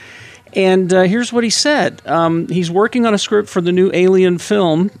weekend, and here's what he said. He's working on a script for the new Alien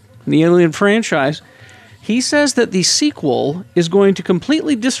film, the Alien franchise. He says that the sequel is going to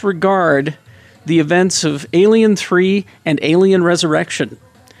completely disregard the events of Alien 3 and Alien Resurrection.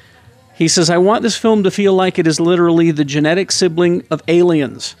 He says, I want this film to feel like it is literally the genetic sibling of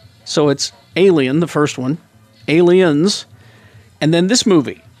Aliens. So it's Alien, the first one, Aliens, and then this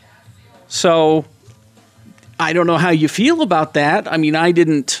movie. So I don't know how you feel about that. I mean, I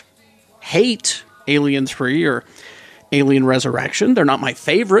didn't hate Alien 3 or Alien Resurrection. They're not my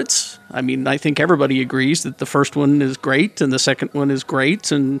favorites. I mean, I think everybody agrees that the first one is great and the second one is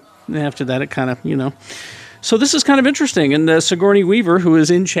great, and after that it kind of, So this is kind of interesting. And Sigourney Weaver, who is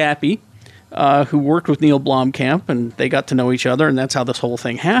in Chappie, who worked with Neil Blomkamp, and they got to know each other, and that's how this whole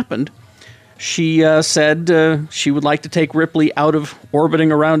thing happened. She said she would like to take Ripley out of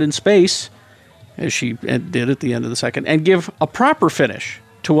orbiting around in space, as she did at the end of the second, and give a proper finish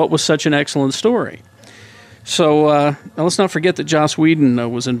to what was such an excellent story. So let's not forget that Joss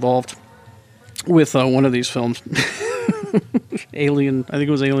Whedon was involved with one of these films, Alien. I think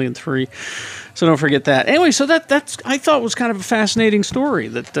it was Alien 3. So don't forget that. Anyway, so that's I thought was kind of a fascinating story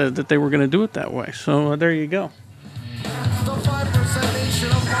that they were going to do it that way. So there you go.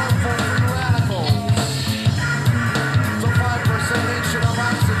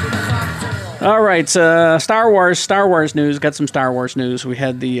 All right, Star Wars news. Got some Star Wars news. We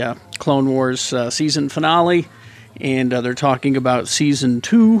had the Clone Wars season finale, and they're talking about season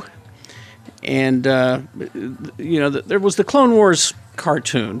 2. And there was the Clone Wars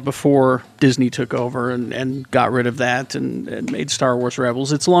cartoon before Disney took over and got rid of that and made Star Wars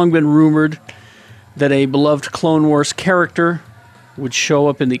Rebels. It's long been rumored that a beloved Clone Wars character would show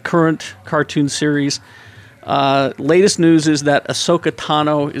up in the current cartoon series. Latest news is that Ahsoka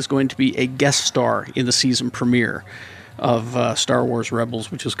Tano is going to be a guest star in the season premiere of Star Wars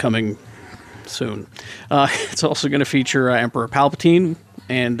Rebels, which is coming soon. It's also going to feature Emperor Palpatine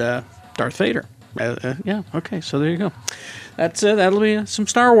and Darth Vader. Yeah, okay, so there you go. That'll be some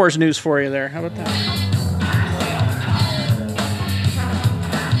Star Wars news for you there. How about that?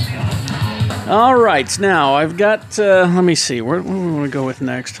 All right, now I've got, let me see, where do we want to go with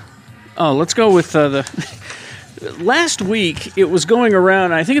next? Oh, let's go with the... Last week, it was going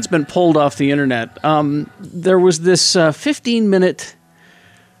around, I think it's been pulled off the internet, there was this 15-minute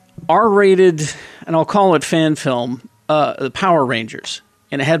R-rated, and I'll call it fan film, The Power Rangers.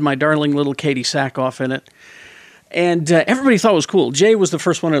 And it had my darling little Katie Sackhoff in it. And everybody thought it was cool. Jay was the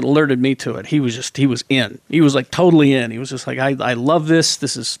first one that alerted me to it. He was in. He was like totally in. He was just like, I love this.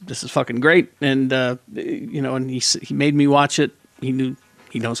 This is fucking great. And and he made me watch it. He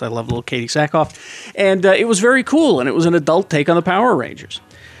knows I love little Katie Sackhoff. And it was very cool. And it was an adult take on the Power Rangers.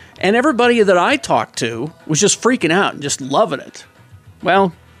 And everybody that I talked to was just freaking out and just loving it.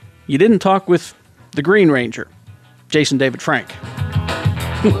 Well, you didn't talk with the Green Ranger, Jason David Frank.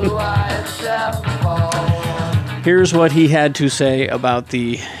 Here's what he had to say about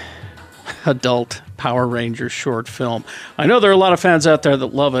the adult Power Rangers short film. I know there are a lot of fans out there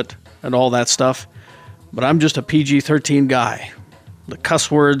that love it and all that stuff, but I'm just a PG-13 guy. The cuss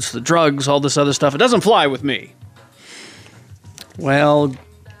words, the drugs, all this other stuff, it doesn't fly with me. Well,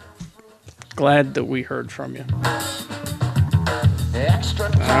 glad that we heard from you.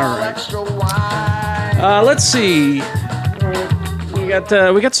 All right. Let's see. We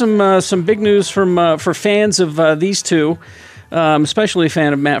got some big news for fans of these two, especially a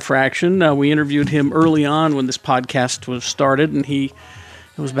fan of Matt Fraction. We interviewed him early on when this podcast was started, and it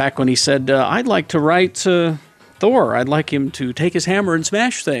was back when he said, "I'd like to write Thor. I'd like him to take his hammer and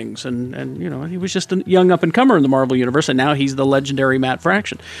smash things." And he was just a young up and comer in the Marvel universe, and now he's the legendary Matt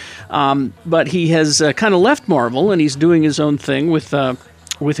Fraction. But he has kind of left Marvel, and he's doing his own thing with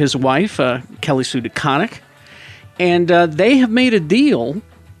his wife, Kelly Sue DeConnick. And they have made a deal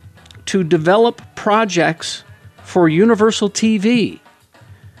to develop projects for Universal TV,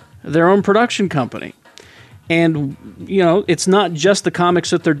 their own production company. And, it's not just the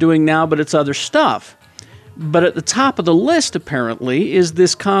comics that they're doing now, but it's other stuff. But at the top of the list, apparently, is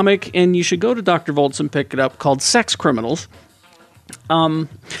this comic, and you should go to Dr. Volts and pick it up, called Sex Criminals. I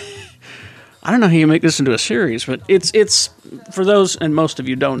don't know how you make this into a series, but it's for those, and most of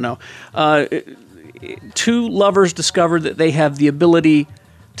you don't know, two lovers discover that they have the ability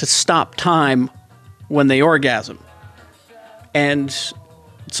to stop time when they orgasm. And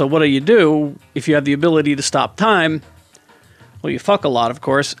so what do if you have the ability to stop time? Well, you fuck a lot, of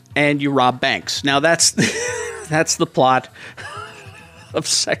course, and you rob banks. Now, that's the plot of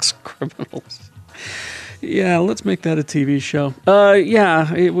Sex Criminals. Yeah, let's make that a TV show.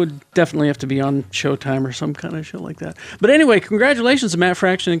 Yeah, it would definitely have to be on Showtime or some kind of show like that. But anyway, congratulations to Matt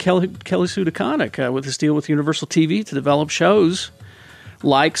Fraction and Kelly Sue DeConnick with this deal with Universal TV to develop shows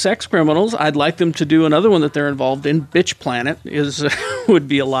like Sex Criminals. I'd like them to do another one that they're involved in. Bitch Planet would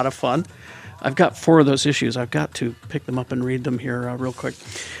be a lot of fun. I've got 4 of those issues. I've got to pick them up and read them here real quick.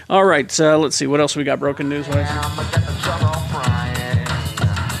 All right, let's see. What else we got broken news-wise?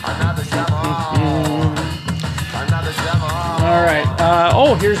 All right.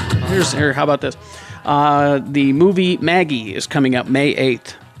 Here. How about this? The movie Maggie is coming out May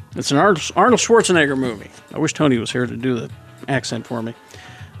 8th. It's an Arnold Schwarzenegger movie. I wish Tony was here to do the accent for me.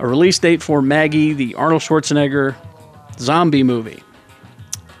 A release date for Maggie, the Arnold Schwarzenegger zombie movie.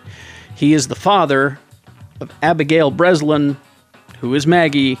 He is the father of Abigail Breslin, who is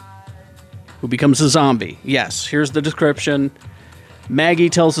Maggie, who becomes a zombie. Yes, here's the description. Maggie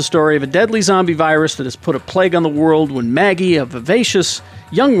tells the story of a deadly zombie virus that has put a plague on the world. When Maggie, a vivacious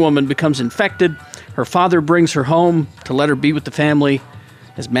young woman, becomes infected, her father brings her home to let her be with the family.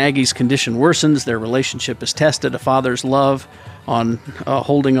 As Maggie's condition worsens, their relationship is tested. A father's love on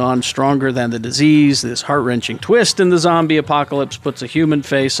holding on stronger than the disease. This heart-wrenching twist in the zombie apocalypse puts a human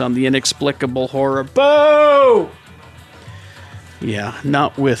face on the inexplicable horror. Boo! Yeah,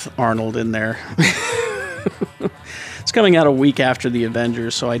 not with Arnold in there. It's coming out a week after the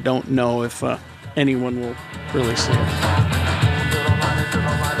Avengers, so I don't know if anyone will really see it.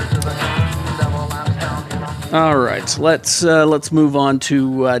 All right, let's move on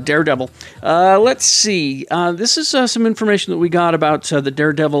to Daredevil. Let's see. This is some information that we got about the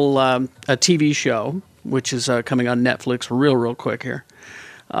Daredevil TV show. which is coming on Netflix real quick here.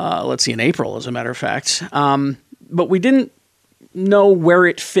 Let's see, in April, as a matter of fact. But we didn't know where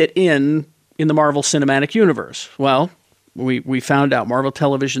it fit in the Marvel Cinematic Universe. Well, we found out. Marvel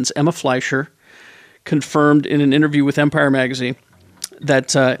Television's Emma Fleischer confirmed in an interview with Empire Magazine that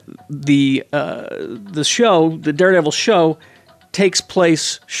the show, the Daredevil show, takes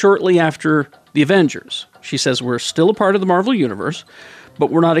place shortly after the Avengers. She says, we're still a part of the Marvel Universe,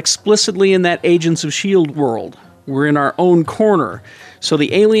 but we're not explicitly in that Agents of S.H.I.E.L.D. world. We're in our own corner. So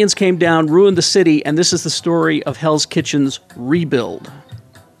the aliens came down, ruined the city, and this is the story of Hell's Kitchen's rebuild.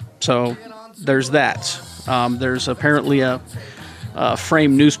 So there's that. There's apparently a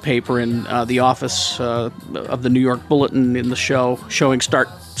framed newspaper in the office of the New York Bulletin in the show showing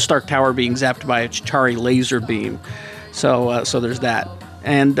Stark Tower being zapped by a Chitauri laser beam. So there's that.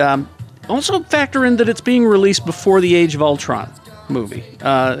 And also factor in that it's being released before the Age of Ultron movie.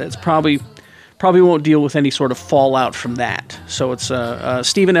 It's probably won't deal with any sort of fallout from that. So it's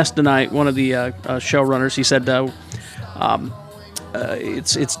Stephen S. DeKnight, one of the showrunners. He said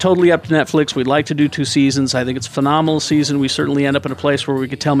it's totally up to Netflix. We'd like to do 2 seasons. I think it's a phenomenal season. We certainly end up in a place where we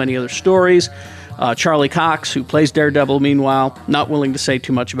could tell many other stories. Charlie Cox, who plays Daredevil, meanwhile, not willing to say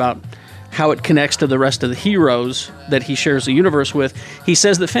too much about how it connects to the rest of the heroes that he shares the universe with. He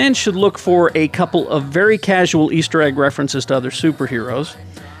says that fans should look for a couple of very casual Easter egg references to other superheroes.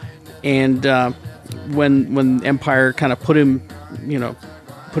 And when Empire kind of put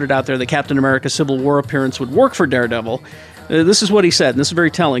it out there, the Captain America Civil War appearance would work for Daredevil. This is what he said, and this is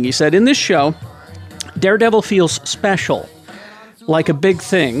very telling. He said, in this show, Daredevil feels special, like a big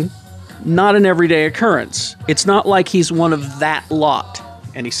thing, not an everyday occurrence. It's not like he's one of that lot.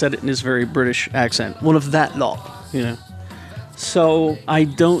 And he said it in his very British accent. One of that lot, So I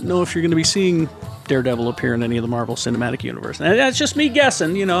don't know if you're going to be seeing Daredevil appear in any of the Marvel Cinematic Universe. And that's just me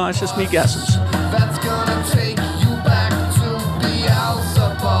guessing, it's just me guessing. That's gonna take you back to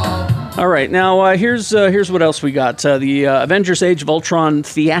Beelzebub. All right, now here's what else we got. The Avengers Age of Ultron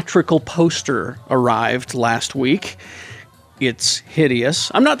theatrical poster arrived last week. It's hideous.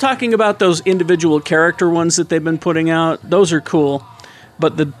 I'm not talking about those individual character ones that they've been putting out. Those are cool.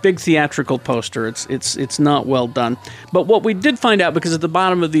 But the big theatrical poster, it's not well done. But what we did find out, because at the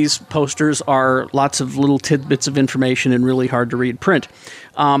bottom of these posters are lots of little tidbits of information in really hard to read print.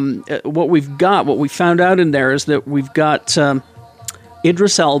 What we found out in there is that we've got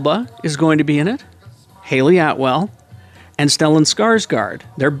Idris Elba is going to be in it, Haley Atwell, and Stellan Skarsgård.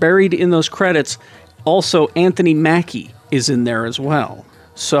 They're buried in those credits. Also, Anthony Mackie is in there as well.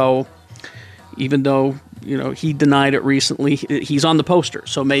 So, even though he denied it recently, he's on the poster,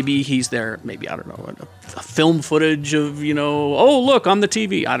 so maybe he's there. Maybe, I don't know, a film footage of, oh, look, on the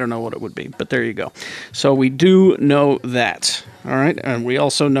TV. I don't know what it would be, but there you go. So we do know that. All right, and we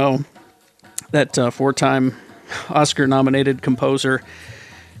also know that 4-time Oscar-nominated composer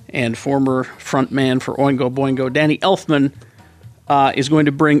and former frontman for Oingo Boingo, Danny Elfman, is going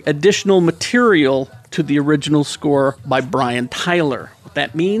to bring additional material to the original score by Brian Tyler. What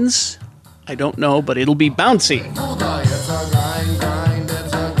that means, I don't know, but it'll be bouncy.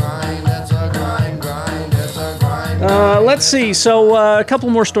 Let's see. So a couple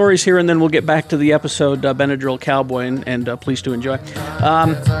more stories here, and then we'll get back to the episode, Benadryl Cowboy, and please do enjoy.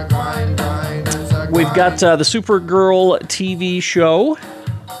 We've got the Supergirl TV show,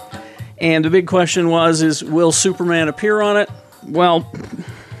 and the big question is will Superman appear on it? Well,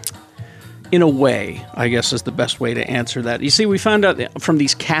 in a way, I guess is the best way to answer that. You see, we found out from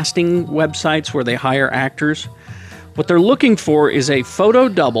these casting websites where they hire actors, what they're looking for is a photo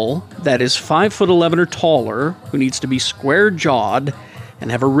double that is 5'11" or taller, who needs to be square-jawed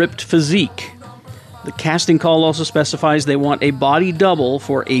and have a ripped physique. The casting call also specifies they want a body double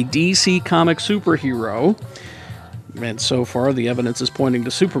for a DC comic superhero, and so far the evidence is pointing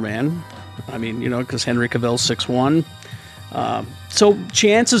to Superman. I mean, because Henry Cavill's 6'1". So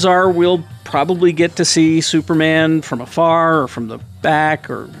chances are we'll probably get to see Superman from afar or from the back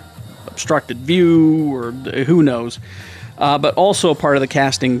or obstructed view or who knows. But also a part of the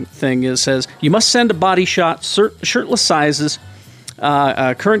casting thing says you must send a body shot, shirtless sizes,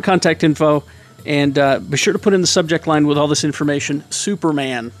 current contact info, and be sure to put in the subject line with all this information,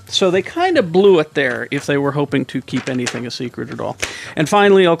 Superman. So they kind of blew it there if they were hoping to keep anything a secret at all. And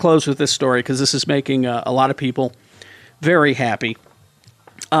finally, I'll close with this story because this is making a lot of people very happy.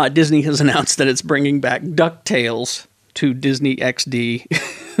 Disney has announced that it's bringing back DuckTales to Disney XD.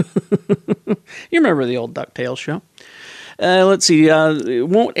 You remember the old DuckTales show? Let's see. It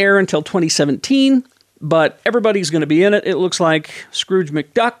won't air until 2017, but everybody's going to be in it. It looks like Scrooge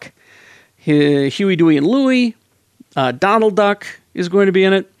McDuck, Huey, Dewey, and Louie, Donald Duck is going to be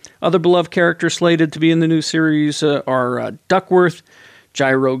in it. Other beloved characters slated to be in the new series are Duckworth,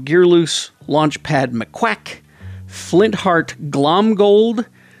 Gyro Gearloose, Launchpad McQuack, Flintheart Glomgold,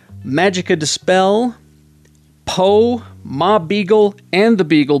 Magica Dispel, Poe, Ma Beagle, and the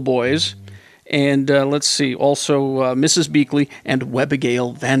Beagle Boys. And let's see, also Mrs. Beakley and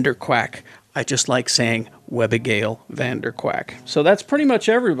Webbigail Vanderquack. I just like saying Webbigail Vanderquack. So that's pretty much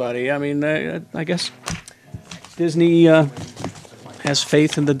everybody. I mean, I guess Disney has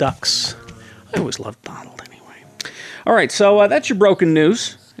faith in the ducks. I always loved Donald anyway. All right, so that's your broken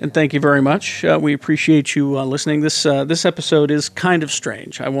news. And thank you very much. We appreciate you listening. This episode is kind of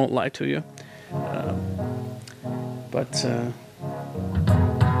strange. I won't lie to you. But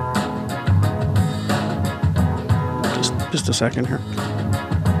just a second here.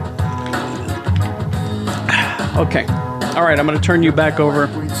 Okay. All right, I'm going to turn you back over.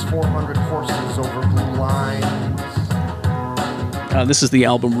 400 horses over blue lines. This is the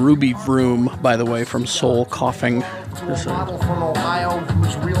album Ruby Vroom, by the way, from Soul Coughing. To a model from Ohio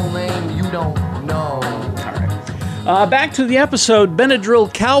whose real name you don't know. All right. Back to the episode,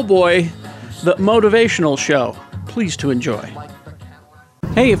 Benadryl Cowboy, the motivational show. Please to enjoy.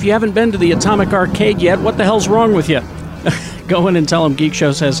 Hey, if you haven't been to the Atomic Arcade yet, what the hell's wrong with you? Go in and tell them Geek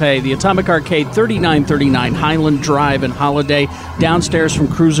Show says, hey, the Atomic Arcade, 3939 Highland Drive in Holiday, downstairs from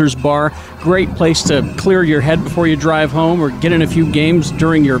Cruiser's Bar. Great place to clear your head before you drive home or get in a few games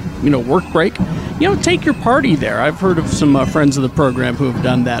during your, work break. Take your party there. I've heard of some friends of the program who have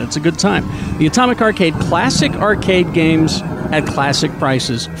done that. It's a good time. The Atomic Arcade, classic arcade games at classic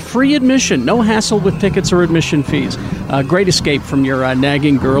prices. Free admission, no hassle with tickets or admission fees. Great escape from your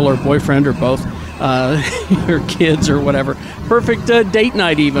nagging girl or boyfriend or both. Your kids or whatever. Perfect date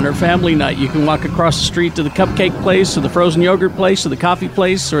night even, or family night. You can walk across the street to the cupcake place, or the frozen yogurt place, or the coffee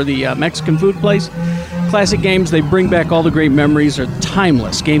place, or the Mexican food place. Classic games, they bring back all the great memories, are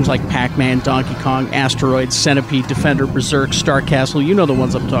timeless. Games like Pac-Man, Donkey Kong, Asteroids, Centipede, Defender, Berserk, Star Castle, you know the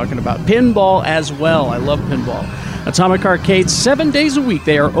ones I'm talking about. Pinball as well, I love pinball. Atomic Arcade, 7 days a week.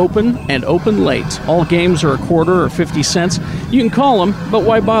 They are open and open late. All games are a quarter or 50 cents. You can call them, but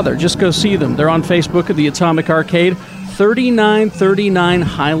why bother? Just go see them. They're on Facebook at the Atomic Arcade, 3939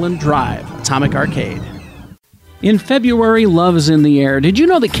 Highland Drive, Atomic Arcade. In February, love is in the air. Did you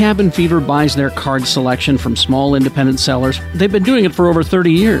know that Cabin Fever buys their card selection from small independent sellers? They've been doing it for over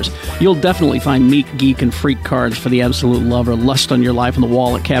 30 years. You'll definitely find meek, geek, and freak cards for the absolute lover. Lust on your life on the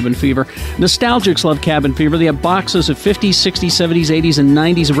wall at Cabin Fever. Nostalgics love Cabin Fever. They have boxes of 50s, 60s, 70s, 80s, and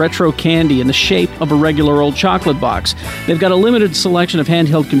 90s retro candy in the shape of a regular old chocolate box. They've got a limited selection of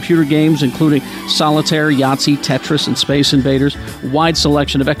handheld computer games, including Solitaire, Yahtzee, Tetris, and Space Invaders. Wide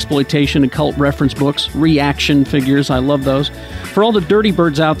selection of exploitation and cult reference books. Reaction figures, I love those. For all the dirty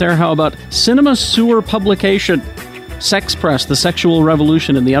birds out there, how about Cinema Sewer Publication? Sex Press, The Sexual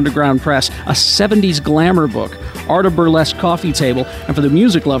Revolution in the Underground Press, a 70s glamour book, Art of Burlesque coffee table, and for the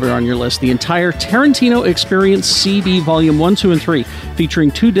music lover on your list, the entire Tarantino Experience CD Volume 1, 2, and 3,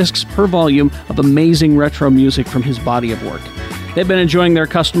 featuring 2 discs per volume of amazing retro music from his body of work. They've been enjoying their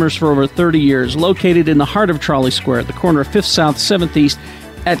customers for over 30 years, located in the heart of Trolley Square at the corner of 5th South, 7th East.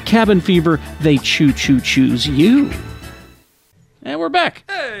 At Cabin Fever, they choose you. And we're back.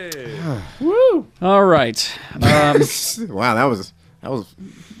 Hey! Woo! All right. Wow, that was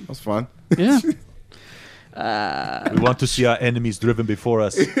fun. Yeah. We want to see our enemies driven before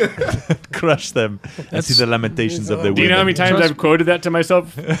us, crush them, and see the lamentations of their women. Do you know how many times I've quoted that to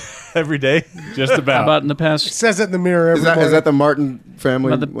myself? Every day? Just about. How about in the past? It says it in the mirror every morning. Is that the Martin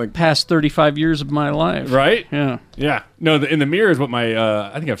family? About the past 35 years of my life. Right? Yeah. Yeah. No, in the mirror is what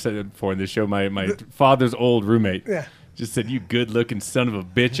my, I think I've said it before in this show, my father's old roommate. Yeah. Just said, "You good-looking son of a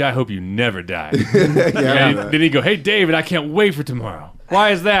bitch. I hope you never die." Yeah, then he'd go, "Hey, David, I can't wait for tomorrow."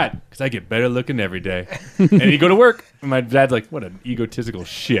 Why is that? Because I get better looking every day. And he'd go to work, and my dad's like, "What an egotistical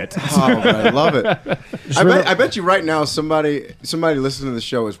shit." Oh, man, I love it. I bet you right now somebody listening to the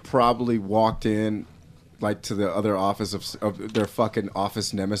show has probably walked in like to the other office of their fucking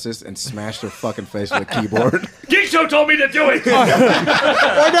office nemesis and smashed their fucking face with a keyboard. Geek Show told me to do it. Or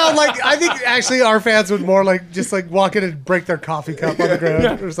no, I think actually our fans would more just walk in and break their coffee cup on the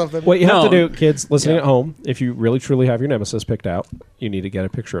ground or something. What you have to do, kids listening at home, if you really truly have your nemesis picked out, you need to get a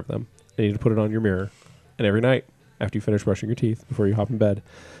picture of them. You need to put it on your mirror. And every night, after you finish brushing your teeth, before you hop in bed,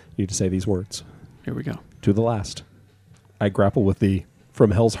 you need to say these words. Here we go. To the last. I grapple with thee. From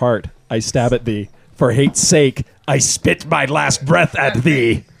hell's heart, I stab at thee. For hate's sake, I spit my last breath at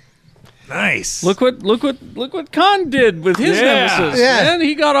thee. Nice. Look what Khan did with his nemesis. Yeah. And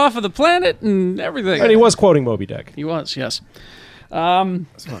he got off of the planet and everything. And he was quoting Moby Dick. He was, yes.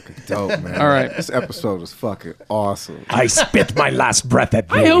 That's fucking dope, man. All right. This episode is fucking awesome. I spit my last breath at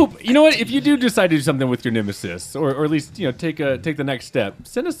I hope you know what. If you do decide to do something with your nemesis, or at least take the next step,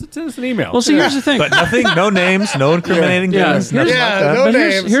 send us an email. Well, see, here's the thing. But nothing, no names, no incriminating names. nothing like that. no But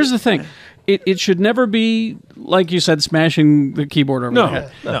names. here's the thing. It should never be, like you said, smashing the keyboard over the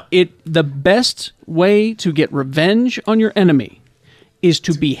head. No. The best way to get revenge on your enemy is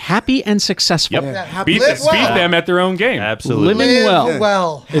to be happy and successful. Yep. Live Beat well. them at their own game. Absolutely. Living well. Live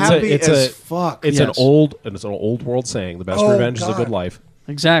well. Happy it's as a- fuck. It's Yes. an old world saying. The best Oh, revenge is a God. good life.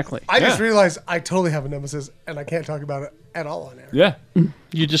 Exactly. I just realized I totally have a nemesis, and I can't talk about it at all on air. Yeah.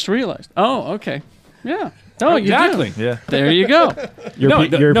 You just realized. Oh, okay. Yeah. No, you Exactly. do. Yeah. There you go. Your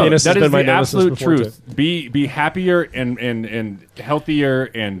penis that has is been my the nemesis absolute before, truth. Be happier and healthier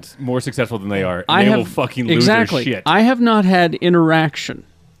and more successful than they are. And I they have will fucking lose exactly. their shit. I have not had interaction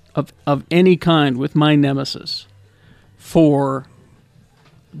of any kind with my nemesis for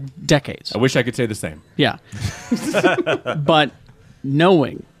decades. I wish I could say the same. Yeah. But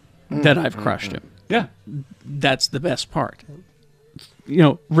knowing that I've crushed him, Yeah. that's the best part.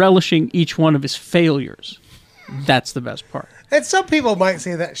 Relishing each one of his failures, that's the best part. And some people might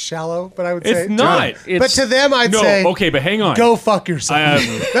say that's shallow, but I would say It's not. But to them, I'd No, say, okay, but hang on. go fuck yourself.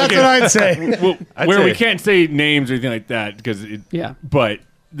 That's okay. what I'd say. Well, I'd where we say- can't say names or anything like that because Yeah. But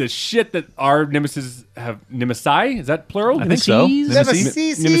the shit that our nemesis have nemesi, is that plural? I think so.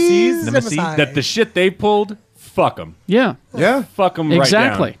 Nemesis. Nemesis. That the shit they pulled, fuck them. Yeah. Yeah. Fuck them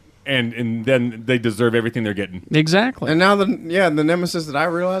Exactly. right down. And then they deserve everything they're getting. Exactly. And now the nemesis that I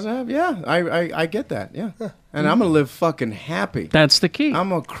realize I have, I get that, yeah. And I'm gonna live fucking happy. That's the key. I'm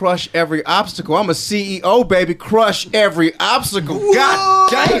gonna crush every obstacle. I'm a CEO, baby. Crush every obstacle. God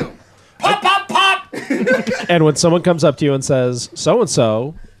damn. Pop, pop, pop! And when someone comes up to you and says, so and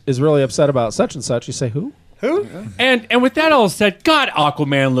so is really upset about such and such, you say, who? Who? And with that all said, God,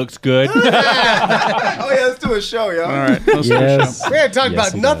 Aquaman looks good. Oh yeah, let's do a show, y'all. All right. Let's do a show. We ain't talking Yes,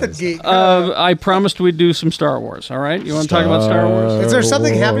 about he nothing, does. geek. I promised we'd do some Star Wars. All right. You want to talk about Star Wars? Is there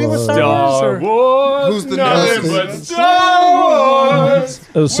something happening with Star Wars? Or? Wars. Who's the nothing nemesis? but Star Wars.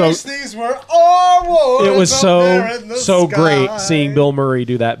 It was so Wish these were our wars. it was up there in the so sky. great seeing Bill Murray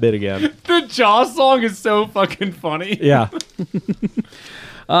do that bit again. The Jaws song is so fucking funny. Yeah.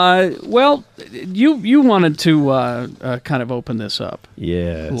 Well, you wanted to kind of open this up.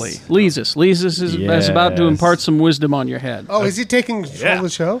 Yes. Leesus is about to Yes. impart some wisdom on your head. Oh, is he taking control of the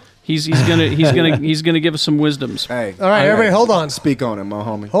show? He's gonna give us some wisdoms. Hey. All right, everybody, hold on. Speak on it, my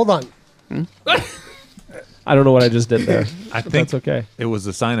homie. Hold on. I don't know what I just did there. I but think that's okay. it was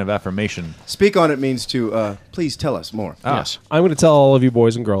a sign of affirmation. Speak on it means to please tell us more. Yes. I'm going to tell all of you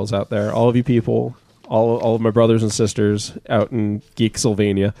boys and girls out there, all of you people, all of my brothers and sisters out in Geek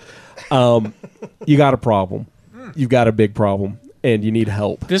Sylvania, you got a problem. You've got a big problem, and you need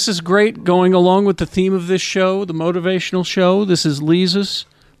help. This is great going along with the theme of this show, the motivational show. This is Leesus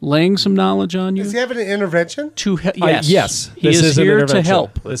laying some knowledge on you. Is he having an intervention? Yes. Yes. He This is an here to intervention.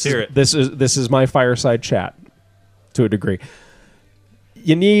 help. Let's hear it. This is my fireside chat to a degree.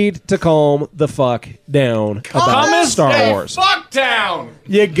 You need to calm the fuck down about Star Wars. Fuck down.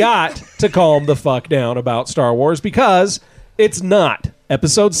 You got to calm the fuck down about Star Wars because it's not.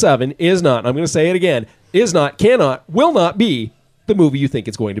 Episode 7 is not, I'm going to say it again, is not, cannot, will not be the movie you think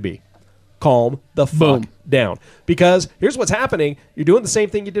it's going to be. Calm the fuck down. Because here's what's happening. You're doing the same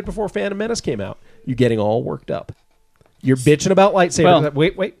thing you did before Phantom Menace came out. You're getting all worked up. You're bitching about lightsabers.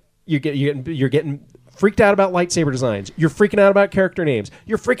 Well- Wait. You're getting freaked out about lightsaber designs. You're freaking out about character names.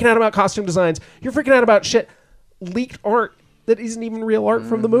 You're freaking out about costume designs. You're freaking out about shit. Leaked art that isn't even real art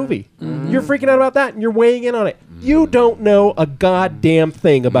from the movie. You're freaking out about that and you're weighing in on it. You don't know a goddamn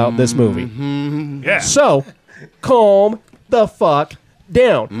thing about this movie. Yeah. So, calm the fuck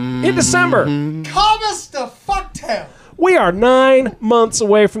down. In December, Calm us the fuck down. we are 9 months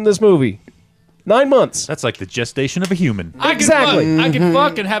away from this movie. 9 months. That's like the gestation of a human. Exactly. I can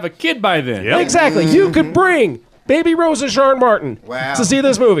fuck and have a kid by then. Yep. Exactly. You could bring baby Rosa Sharn Martin to see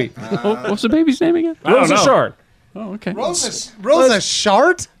this movie. What's the baby's name again? Rosa Sharn. Oh, okay. Rosa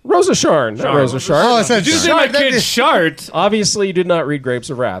Shart? Rosa Sharn. Not Rosa Sharn. Oh, it said Did you say my Shart. That kid is- Shart? Obviously, you did not read Grapes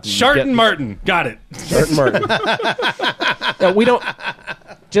of Wrath. You Shart get- and Martin. Got it. Shart and Martin. No, we don't.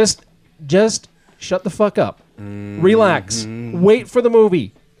 Just shut the fuck up. Relax. Wait for the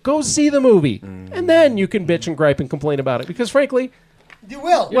movie. Go see the movie, and then you can bitch and gripe and complain about it. Because frankly, You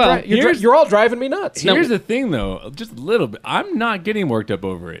will. Well, you're all driving me nuts. Here's the thing, though, just a little bit. I'm not getting worked up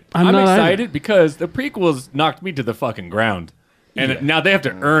over it. I'm not excited because the prequels knocked me to the fucking ground, and now they have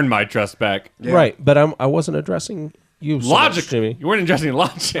to earn my trust back. Right, but I wasn't addressing You so logic, much, Jimmy. You weren't addressing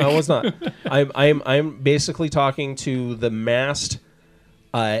logic. I was not. I'm basically talking to the masked,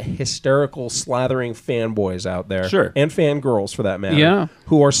 hysterical, slathering fanboys out there, Sure, and fangirls for that matter, Yeah.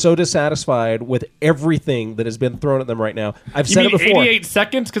 who are so dissatisfied with everything that has been thrown at them right now. I've You said mean it before. 88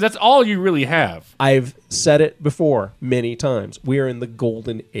 seconds? Because that's all you really have. I've said it before many times. We are in the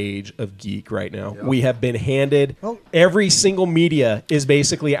golden age of geek right now. We have been handed every single media is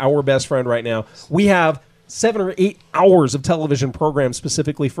basically our best friend right now. We have 7 or 8 hours of television programs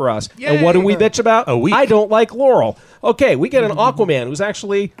specifically for us. And what do we bitch about? A week. I don't like Laurel. Okay, we get an Aquaman who's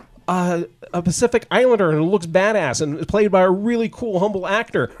actually a Pacific Islander and who looks badass and is played by a really cool, humble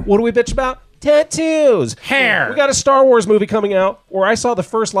actor. What do we bitch about? Tattoos. Hair. We got a Star Wars movie coming out where I saw the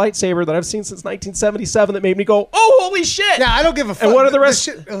first lightsaber that I've seen since 1977 that made me go, oh, holy shit. Yeah, I don't give a fuck. And what are the rest?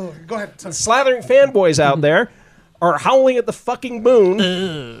 Shit, go ahead. The slathering fanboys out there are howling at the fucking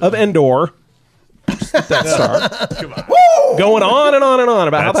moon of Endor. Death Star. Come on. Going on and on and on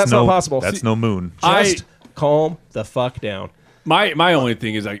about how that's not possible. That's no moon. Just calm the fuck down. My only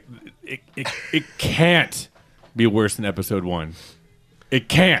thing is like it can't be worse than episode 1. It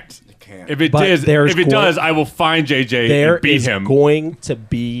can't. If it does, I will find JJ and beat him. There is going to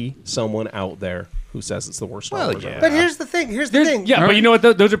be someone out there who says it's the worst Star Wars ever. But here's the thing. Yeah, but you know what?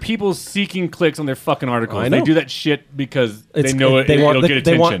 Those are people seeking clicks on their fucking articles. I know. They do that shit because they know it'll get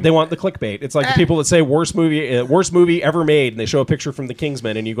attention. They want the clickbait. It's like the people that say worst movie ever made, and they show a picture from the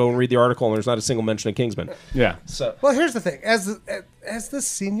Kingsman, and you go and read the article, and there's not a single mention of Kingsman. Yeah. So well, here's the thing. As the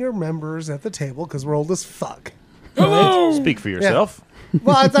senior members at the table, because we're old as fuck. Right? Speak for yourself. Yeah.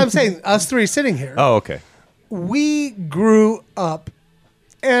 Well, I'm saying us three sitting here. Oh, okay. We grew up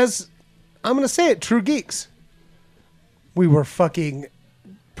as, I'm going to say it, true geeks. We were fucking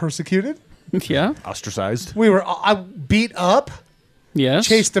persecuted. Yeah. Ostracized. We were beat up. Yes.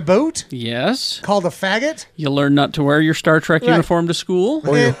 Chased a boat. Yes. Called a faggot. You learn not to wear your Star Trek uniform to school.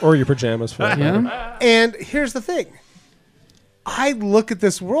 Or your pajamas. For yeah. And here's the thing. I look at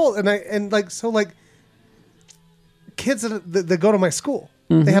this world and kids that go to my school,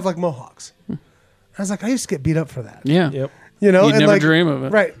 they have like mohawks. I was like, I used to get beat up for that. Yeah. Yep. You know, You'd and never dream of it.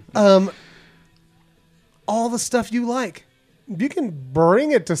 Right. All the stuff you like, you can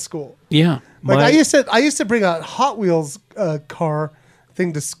bring it to school. Yeah. Like I used to bring a Hot Wheels car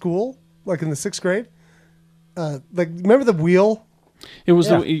thing to school, like in the 6th grade. Like remember the wheel? It was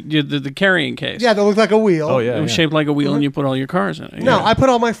the carrying case. Yeah, that looked like a wheel. Oh yeah. It was shaped like a wheel, and you put all your cars in it. No, Yeah. I put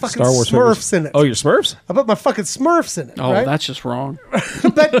all my fucking Star Wars Smurfs figures. in it. Oh, your Smurfs? I put my fucking Smurfs in it. Oh, right? that's just wrong.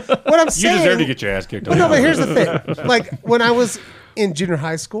 But what I'm You saying, deserve to get your ass kicked. Well, no, but here's the thing. Like when I was in junior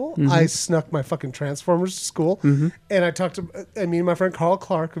high school, I snuck my fucking Transformers to school, and I talked to, and me and my friend Carl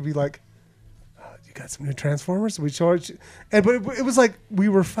Clark would be like, "You got some new Transformers?" We charge, but it was like we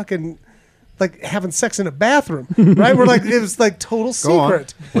were fucking like having sex in a bathroom, right? We're like, it was like total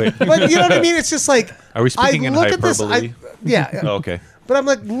secret. Wait. But you know what I mean? It's just like, Are we speaking in look at this, hyperbole? yeah. Oh, okay. But I'm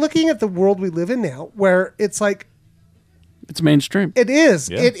like looking at the world we live in now, where it's like. It's mainstream. It is.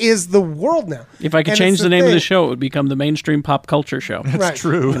 Yeah. It is the world now. If I could And change it's the name of the thing. show, it would become the mainstream pop culture show. Right.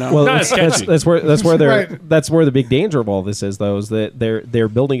 True. You know? Well, That's sketchy. that's where they're Right. that's where the big danger of all this is, though, is that they're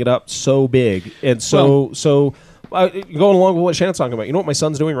building it up so big and so going along with what Shannon's talking about. You know what my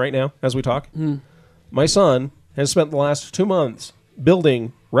son's doing right now as we talk? My son has spent the last 2 months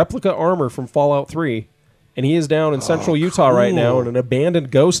building replica armor from Fallout 3, and he is down in central Utah right now in an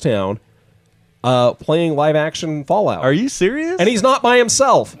abandoned ghost town, playing live action Fallout. Are you serious? And he's not by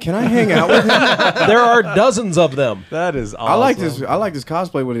himself. Can I hang out with him? There are dozens of them. That is awesome. I like this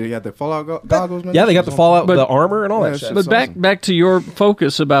cosplay with it. You had the Fallout goggles. Man. Yeah, they got the Fallout, But- the armor, and all Yeah, that shit. that's But awesome. back to your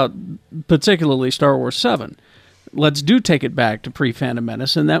focus about particularly Star Wars 7. Let's take it back to pre-Phantom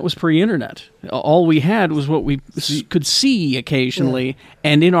Menace, and that was pre-internet. All we had was what we could see occasionally,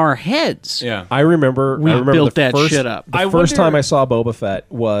 and in our heads. Yeah. I remember built the that first, shit up. The I first wonder- time I saw Boba Fett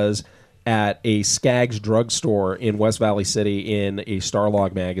was at a Skaggs drugstore in West Valley City in a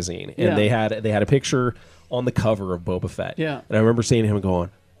Starlog magazine, and Yeah. they had a picture on the cover of Boba Fett. Yeah. And I remember seeing him and going,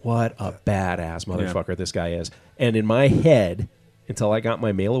 "What a badass motherfucker this guy is!" And in my head, until I got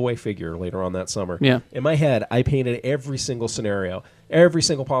my mail-away figure later on that summer, in my head, I painted every single scenario, every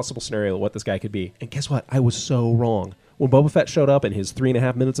single possible scenario of what this guy could be. And guess what? I was so wrong. When Boba Fett showed up in his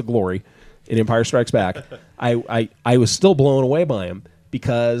 3.5 minutes of glory in Empire Strikes Back, I was still blown away by him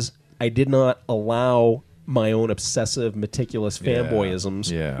because I did not allow my own obsessive, meticulous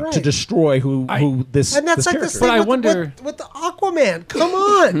fanboyisms Yeah. to destroy who this. And that's this like character this is. thing But I with, wonder- with the Aquaman. Come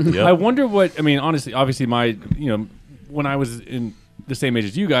on. Yep. I wonder what I mean. Honestly, obviously, my when I was in the same age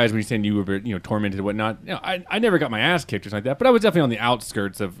as you guys when you're saying you were, tormented and whatnot. I never got my ass kicked or something like that, but I was definitely on the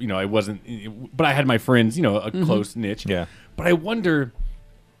outskirts of, I wasn't, but I had my friends, a close niche. Yeah. But I wonder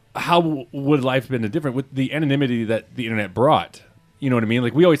how would life have been different with the anonymity that the internet brought. You know what I mean?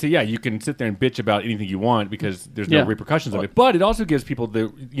 Like we always say, yeah, you can sit there and bitch about anything you want because there's no repercussions of it. But it also gives people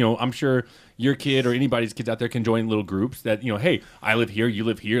the, I'm sure your kid or anybody's kids out there can join little groups that, hey, I live here, you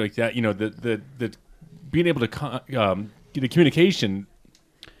live here, like that. The being able to the communication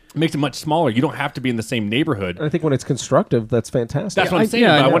makes it much smaller. You don't have to be in the same neighborhood. And I think when it's constructive, that's fantastic. That's what I'm saying.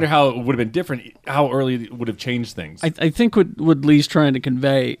 But I wonder how it would have been different. How early it would have changed things. I think what Lee's trying to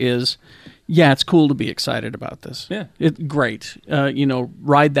convey is, yeah, it's cool to be excited about this. Yeah, it's great.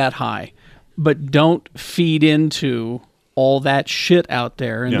 Ride that high, but don't feed into all that shit out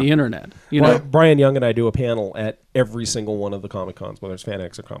there in the internet. Brian Young and I do a panel at every single one of the Comic Cons, whether it's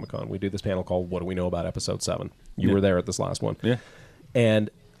FanX or Comic Con. We do this panel called "What Do We Know About Episode 7?" You were there at this last one. Yeah, and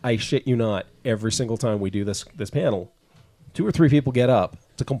I shit you not, every single time we do this panel, 2 or 3 people get up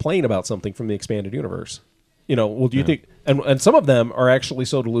to complain about something from the expanded universe. Do you think? And some of them are actually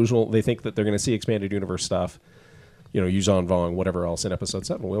so delusional they think that they're going to see expanded universe stuff. Yuzhan Vong, whatever else in episode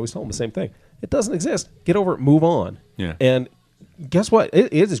 7. We always tell them the same thing. It doesn't exist. Get over it. Move on. Yeah. And guess what?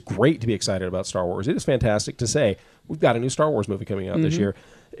 It is great to be excited about Star Wars. It is fantastic to say we've got a new Star Wars movie coming out this year.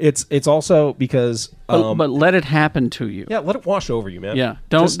 It's also because but let it happen to you. Yeah, let it wash over you, man. Yeah.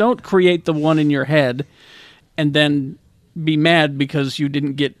 Don't create the one in your head and then be mad because you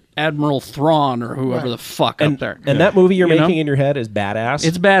didn't get Admiral Thrawn or whoever the fuck up there. And that movie you're making in your head is badass.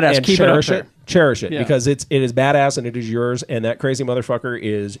 It's badass. And Keep cherish it up there. Cherish it because it is badass and it is yours. And that crazy motherfucker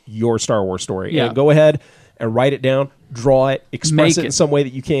is your Star Wars story. Yeah. And go ahead and write it down, draw it, express it in some way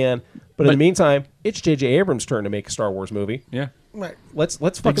that you can. But in the meantime, it's J.J. Abrams' turn to make a Star Wars movie. Yeah. Right. Let's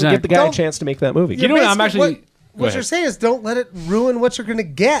fucking give the guy a chance to make that movie. You know what? I'm actually. What you're saying is don't let it ruin what you're going to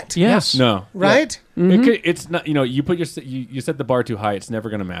get. Yes. No. Right? Yeah. It's not. You put you set the bar too high. It's never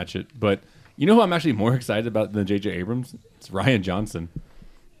going to match it. But you know who I'm actually more excited about than J.J. Abrams? It's Rian Johnson.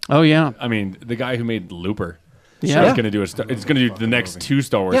 Oh yeah. I mean, the guy who made Looper. Yeah. It's going to do the next 2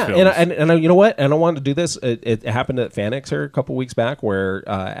 Star Wars films. And you know what? And I wanted to do this. It happened at FanX here a couple weeks back where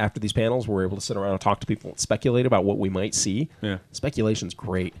after these panels, we're able to sit around and talk to people and speculate about what we might see. Yeah. Speculation's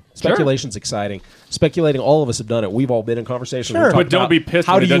great. Speculation's exciting. Speculating, all of us have done it. We've all been in conversations. Sure. But don't be pissed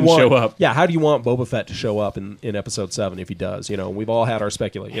when he doesn't show up. Yeah, how do you want Boba Fett to show up in Episode 7 if he does? We've all had our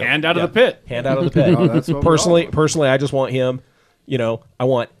speculation. Hand out of the pit. Hand out of the pit. That's what Personally, I just want him, I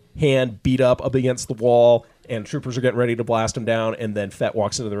want hand beat up against the wall and troopers are getting ready to blast him down, and then Fett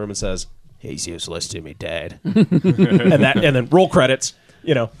walks into the room and says, "He's useless to me, Dad." and then roll credits.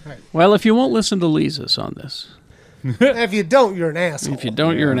 Well, if you won't listen to Lisa's on this, if you don't, you're an asshole. If you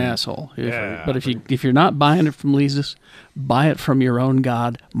don't, you're an asshole. But if you're not buying it from Lisa's, buy it from your own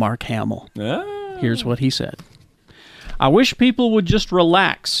god, Mark Hamill. Here's what he said: "I wish people would just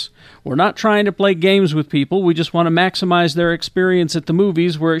relax. We're not trying to play games with people. We just want to maximize their experience at the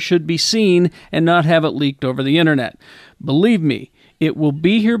movies where it should be seen and not have it leaked over the internet. Believe me, it will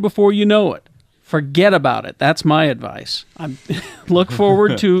be here before you know it. Forget about it. That's my advice. I'm looking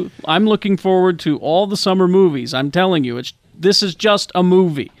forward to all the summer movies. I'm telling you, this is just a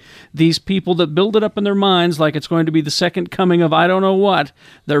movie. These people that build it up in their minds like it's going to be the second coming of I don't know what,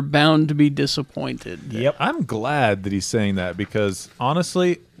 they're bound to be disappointed." Yep. I'm glad that he's saying that because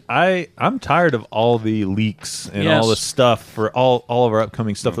honestly, I'm tired of all the leaks and all the stuff for all of our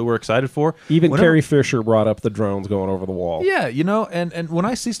upcoming stuff that we're excited for. Even Carrie Fisher brought up the drones going over the wall. Yeah, and when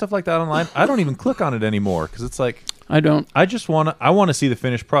I see stuff like that online, I don't even click on it anymore because it's like I want to see the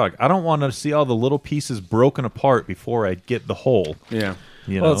finished product. I don't want to see all the little pieces broken apart before I get the whole. Yeah.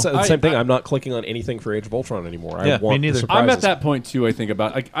 Well, it's the same thing. I'm not clicking on anything for Age of Ultron anymore. Yeah, I want me neither. I'm at that point too. I think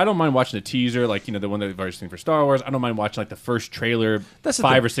about I don't mind watching the teaser, the one that we've already seen for Star Wars. I don't mind watching the first trailer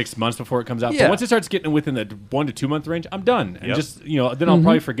 5 or 6 months before it comes out. Yeah. Yeah. But once it starts getting within the 1 to 2 month range, I'm done. And just then I'll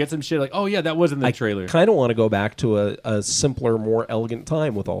probably forget some shit like, oh yeah, that was in the trailer. I kind of want to go back to a simpler, more elegant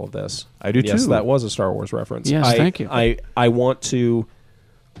time with all of this. I do yes, too. that was a Star Wars reference. Yes, thank you. I want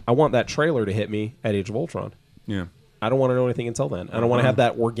that trailer to hit me at Age of Ultron. Yeah. I don't want to know anything until then. I don't want to have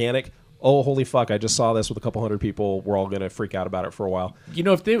that organic. Oh, holy fuck! I just saw this with a couple hundred people. We're all going to freak out about it for a while.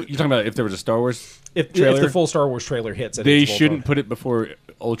 You're talking about if there was a Star Wars if trailer, if the full Star Wars trailer hits, at they Age of shouldn't Ultron. put it before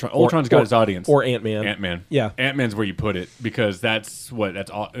Ultron. Ultron's got his audience, or Ant-Man. Ant-Man, yeah, Ant-Man's where you put it because that's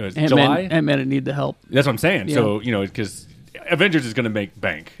July. Ant-Man would need the help. That's what I'm saying. Yeah. So because Avengers is going to make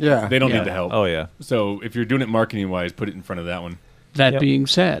bank. Yeah. They don't need the help. Oh yeah. So if you're doing it marketing wise, put it in front of that one. That being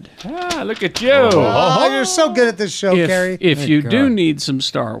said, look at you! Oh, you're so good at this show, Carrie. If you do need some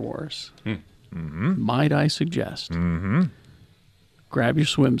Star Wars, might I suggest grab your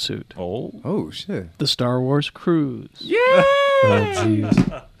swimsuit. Oh shit! The Star Wars cruise. Yeah. Oh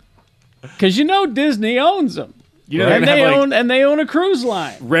jeez. Because Disney owns them. And they own a cruise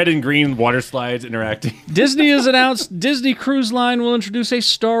line. Red and green water slides interacting. Disney has announced Disney Cruise Line will introduce a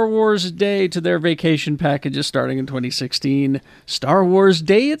Star Wars Day to their vacation packages starting in 2016. Star Wars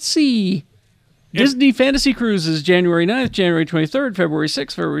Day at Sea. Disney Fantasy Cruises, January 9th, January 23rd, February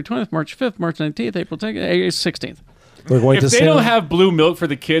 6th, February 20th, March 5th, March 19th, April 10th, 16th. We're going if to they sail. don't have blue milk for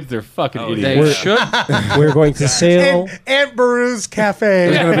the kids, they're fucking idiots. They should. We're going to sail. Aunt Beru's Cafe.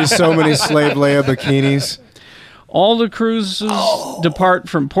 There's going to be so many slave Leia bikinis. All the cruises depart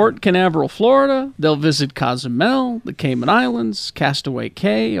from Port Canaveral, Florida. They'll visit Cozumel, the Cayman Islands, Castaway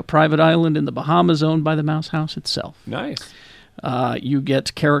Cay, a private island in the Bahamas owned by the Mouse House itself. Nice. You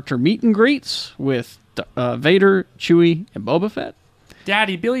get character meet and greets with Vader, Chewie, and Boba Fett.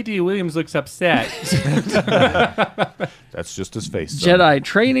 Daddy, Billy D. Williams looks upset. That's just his face. Son. Jedi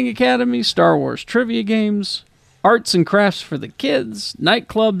Training Academy, Star Wars trivia games, arts and crafts for the kids,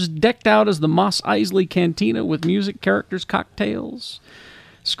 nightclubs decked out as the Mos Eisley Cantina with music, characters, cocktails.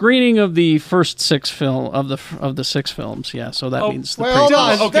 Screening of the first six films. Yeah, so that means the Wait, hold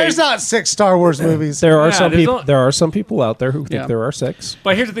on. Okay. There's not 6 Star Wars movies. There are Yeah, some people out there who think Yeah. there are 6.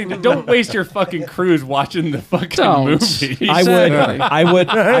 But here's the thing: don't waste your fucking cruise watching the fucking Don't. movie. I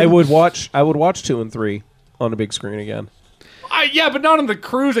would watch 2 and 3 on a big screen again. Yeah, but not on the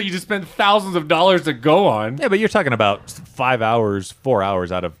cruise that you just spent thousands of dollars to go on. Yeah, but you're talking about 5 hours, 4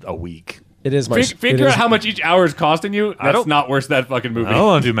 hours out of a week. It is my Figure out how much each hour is costing you. That's not worth that fucking movie. I don't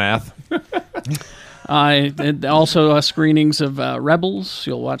want to do math. And also screenings of Rebels.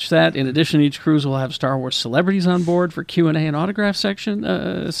 You'll watch that. In addition, each cruise will have Star Wars celebrities on board for Q&A and autograph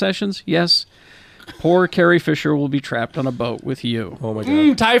sessions. Yes, poor Carrie Fisher will be trapped on a boat with you. Oh my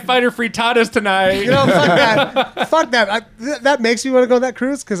god! TIE Fighter frittatas tonight. Fuck that. Fuck that. That makes me want to go on that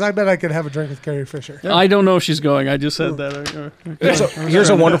cruise because I bet I could have a drink with Carrie Fisher. I don't know if she's going. I just said that. Here's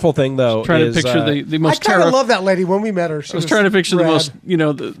a wonderful thing, though. Trying to picture the I most kind of terrible. love that lady when we met her. She I was trying to picture the rad. most,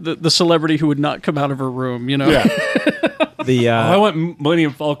 the celebrity who would not come out of her room. Yeah. I want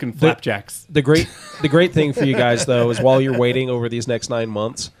Millennium Falcon flapjacks. The great thing for you guys though is while you're waiting over these next 9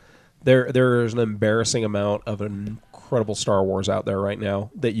 months, there is an embarrassing amount of incredible Star Wars out there right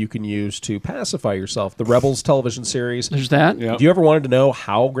now that you can use to pacify yourself. The Rebels television series. There's that. Yep. If you ever wanted to know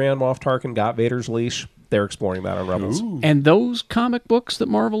how Grand Moff Tarkin got Vader's leash, they're exploring that on Rebels. And those comic books that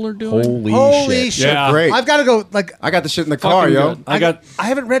Marvel are doing. Holy shit! Yeah. Great. I've got to go. Like I got the shit in the car, yo. good. I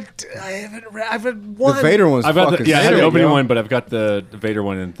haven't read. I've read one. The Vader one's I've got fucking I have sick, the opening yo. one, but I've got the Vader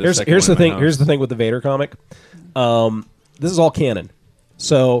one and the Here's second the one in my thing. house. Here's the thing with the Vader comic. This is all canon.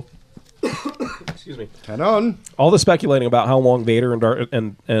 So, excuse me. Canon. All the speculating about how long Vader and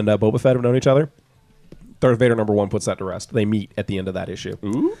Boba Fett have known each other. Darth Vader #1 puts that to rest. They meet at the end of that issue.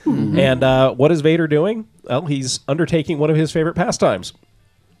 Ooh. And what is Vader doing? Well, he's undertaking one of his favorite pastimes.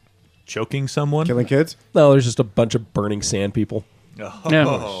 Choking someone? Killing kids? No, there's just a bunch of burning sand people.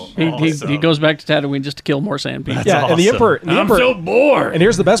 Yeah. He goes back to Tatooine just to kill more sand people. Yeah, and the Emperor. I'm so bored. And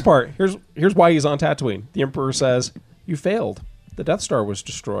here's the best part. Here's why he's on Tatooine. The Emperor says, "You failed. The Death Star was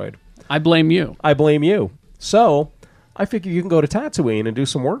destroyed. I blame you. I blame you. So, I figure you can go to Tatooine and do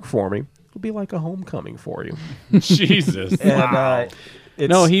some work for me. It'll be like a homecoming for you." Jesus. And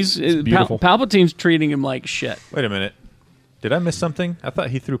No, he's beautiful. Palpatine's treating him like shit. Wait a minute. Did I miss something? I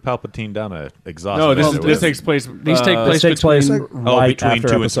thought he threw Palpatine down a exhaust. No, vent. this takes place. These take place takes place between, right between after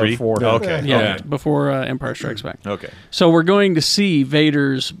 2 and episode 3? 4. Okay. yeah, before Empire Strikes Back. Okay. So we're going to see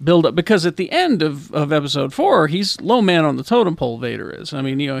Vader's build up because at the end of episode 4, he's low man on the totem pole. Vader is. I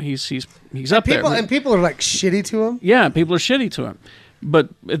mean, he's up there. And people are like shitty to him. Yeah, people are shitty to him. But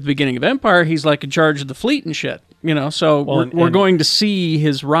at the beginning of Empire, he's like in charge of the fleet and shit. So we're going to see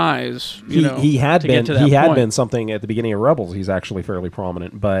his rise. He had to been get to that he had point. been something at the beginning of Rebels. He's actually fairly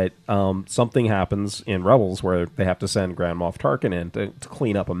prominent, but something happens in Rebels where they have to send Grand Moff Tarkin in to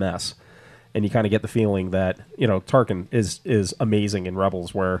clean up a mess, and you kind of get the feeling that Tarkin is amazing in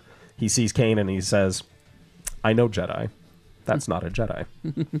Rebels, where he sees Kanan and he says, "I know Jedi. That's not a Jedi,"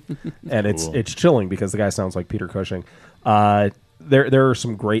 and it's chilling because the guy sounds like Peter Cushing. There are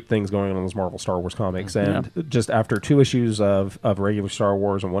some great things going on in those Marvel Star Wars comics, and just after 2 issues of regular Star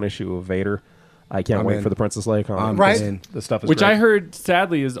Wars and 1 issue of Vader, I can't wait for the Princess Leia comic. Right. The stuff is Which great. I heard,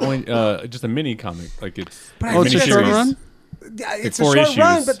 sadly, is only just a mini comic. Like it's it's a short run. Yeah, it's Like a 4 short issues.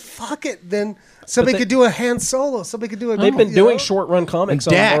 run, but fuck it. Then somebody could do a Han Solo. Somebody could do a. They've been doing short run comics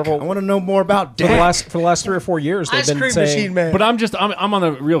on Dak. Marvel I want to know more about for the Dak. last 3 or 4 years. They've Ice been Cream saying, Machine Man. But I'm on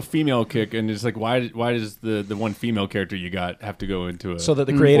a real female kick, and it's like why does the one female character you got have to go into a so that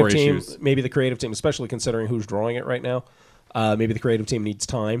the creative 4 team, issues? maybe the creative team, especially considering who's drawing it right now, Maybe the creative team needs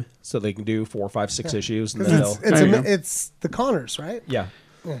time so they can do 4, 5, 6 issues. And 'Cause then it's the Connors, right? Yeah.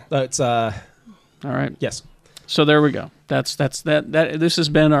 Yeah. It's all right. Yes. So there we go. That's that. This has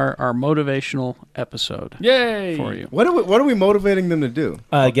been our motivational episode. Yay for you. What are we motivating them to do?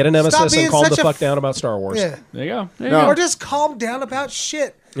 Get a nemesis Stop being and calm the such a fuck down about Star Wars. Yeah. There you go. No. Or just calm down about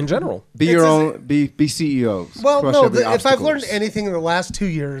shit. In general. Be your own. Be CEOs. Well, Crush no. every If I've obstacles. learned anything in the last 2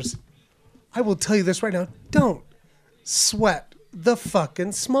 years, I will tell you this right now: don't sweat the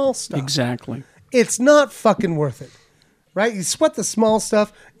fucking small stuff. Exactly. It's not fucking worth it. Right? You sweat the small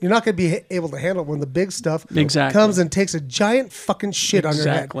stuff, you're not going to be able to handle it when the big stuff Exactly. comes and takes a giant fucking shit on your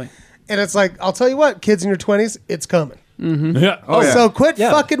Exactly. head. And it's like, I'll tell you what, kids in your 20s, it's coming. Mm-hmm. Yeah. Oh, yeah. So quit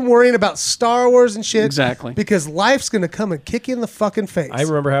fucking worrying about Star Wars and shit. Exactly. Because life's going to come and kick you in the fucking face. I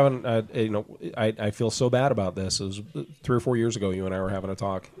remember having, I feel so bad about this. It was 3 or 4 years ago, you and I were having a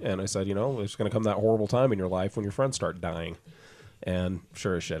talk, and I said, there's going to come that horrible time in your life when your friends start dying. And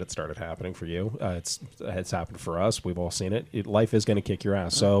sure as shit, it started happening for you. It's happened for us. We've all seen it. Life is going to kick your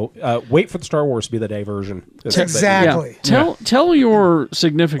ass. So wait for the Star Wars to be the diversion. Exactly. Yeah. Tell your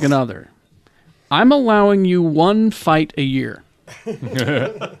significant other, I'm allowing you one fight a year.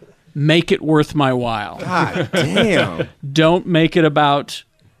 Make it worth my while. God damn. Don't make it about.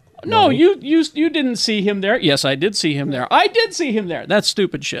 No, you didn't see him there. Yes, I did see him there. I did see him there. That's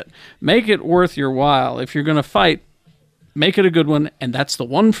stupid shit. Make it worth your while. If you're going to fight, make it a good one, and that's the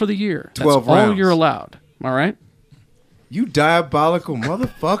one for the year. That's 12 all rounds. you're allowed. All right? You diabolical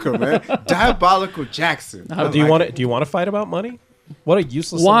motherfucker, man. Diabolical Jackson. Do you want to fight about money? What a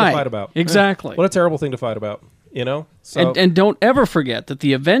useless thing to fight about. Exactly. What a terrible thing to fight about. So And don't ever forget that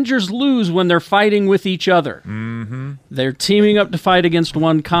the Avengers lose when they're fighting with each other. Mm-hmm. They're teaming up to fight against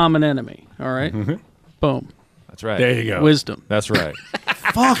one common enemy. All right? Boom. That's right. There you go. Wisdom. That's right.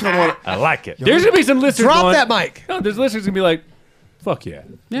 Fuck, I like it. There's gonna be some listeners. Drop going, that mic. No, there's listeners gonna be like, "Fuck yeah,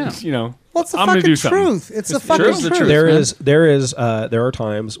 Yeah. What's the I'm gonna fucking do something. truth? It's the It's fucking the truth. truth. there are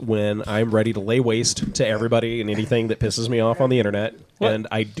times when I'm ready to lay waste to everybody and anything that pisses me off on the internet, and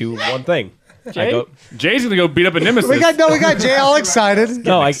I do one thing. Jay's gonna go beat up a nemesis. We got Jay all excited.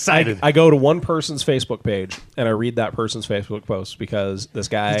 No, excited. I go to one person's Facebook page and I read that person's Facebook post because this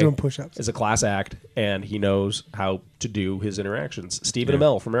guy He's doing push-ups. is a class act and he knows how to do his interactions. Stephen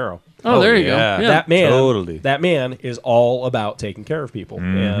Amell from Arrow. Oh, there you yeah. go. Yeah. That man is all about taking care of people,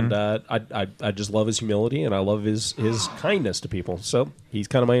 and I just love his humility and I love his kindness to people. So he's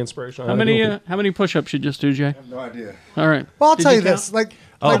kind of my inspiration. How many push-ups you just do, Jay? I have no idea. All right. Well, I'll Did tell you count? this. Like,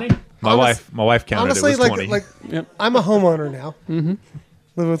 My wife counted honestly, it was 20. like I'm a homeowner now, living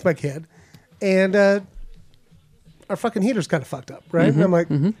with my kid, and our fucking heater's kind of fucked up, right? And I'm like,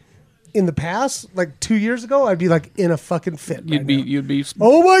 in the past, like 2 years ago, I'd be like in a fucking fit. You'd be.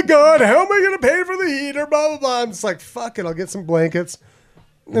 Oh my god, how am I going to pay for the heater? Blah blah blah. I'm just like, fuck it, I'll get some blankets,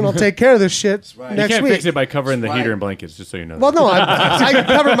 and I'll take care of this shit right. You next can't week. fix it by covering the Right. heater in blankets, just so you know. Well, no, I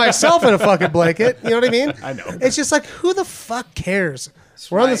covered myself in a fucking blanket. You know what I mean? I know. It's just like, who the fuck cares?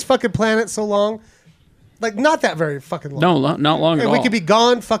 We're on this fucking planet so long. Like, not that very fucking long. No, not long at And all. we could be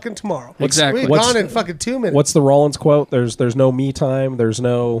gone fucking tomorrow. Exactly. We're gone in fucking 2 minutes. What's the Rollins quote? There's no me time. There's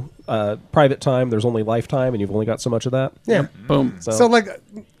no private time. There's only lifetime, and you've only got so much of that. Yeah. Boom. So, like,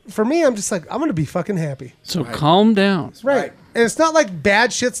 for me, I'm just like, I'm going to be fucking happy. So calm down. Right. And it's not like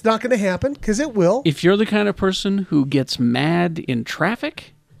bad shit's not going to happen, because it will. If you're the kind of person who gets mad in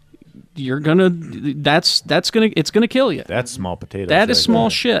traffic, you're gonna. It's gonna kill you. That's small potatoes. That is right small there.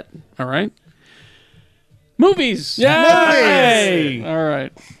 shit. All right. Movies. Yay! All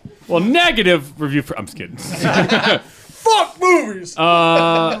right. Well, negative review for. I'm just kidding. Fuck movies!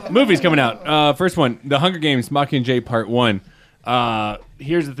 Movies coming out. First one, The Hunger Games: Mockingjay Part 1.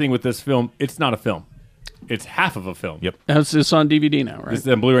 Here's the thing with this film: it's not a film. It's half of a film. Yep. It's on DVD now, right? It's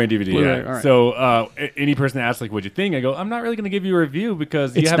on Blu-ray and DVD. Blu-ray, Yeah. all right. So any person that asks like, "What'd you think?" I go, "I'm not really going to give you a review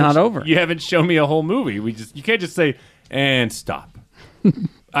because It's not over. You haven't shown me a whole movie. You can't just say and stop."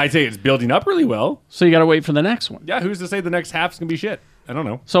 I say it's building up really well. So you got to wait for the next one. Yeah, who's to say the next half's gonna be shit? I don't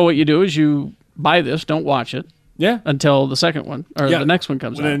know. So what you do is you buy this, don't watch it. Yeah. Until the second one or Yeah. the next one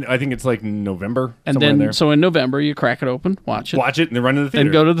comes And out. then I think it's like November. And somewhere in then, there. so in November, you crack it open, watch it. Watch it and then run to the theater.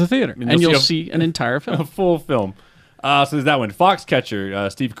 Then go to the theater. And you'll see see an entire a film. full film. So there's that one.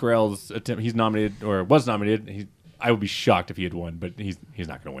 Foxcatcher, Steve Carell's attempt. He's nominated or was nominated. I would be shocked if he had won, but he's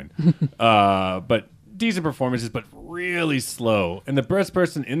not going to win. But decent performances, but really slow. And the best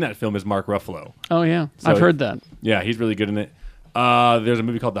person in that film is Mark Ruffalo. Oh, yeah. So I've heard that. Yeah, he's really good in it. There's a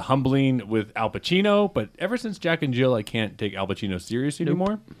movie called The Humbling with Al Pacino, but ever since Jack and Jill, I can't take Al Pacino seriously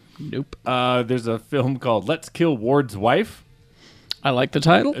anymore. Nope. There's a film called Let's Kill Ward's Wife. I like the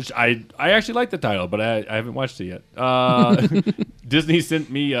title. I actually like the title, but I haven't watched it yet. Disney sent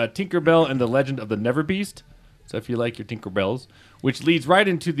me Tinkerbell and the Legend of the Never Beast. So if you like your Tinkerbells, which leads right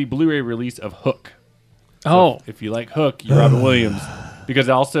into the Blu-ray release of Hook. So if you like Hook, you're Robin Williams. Because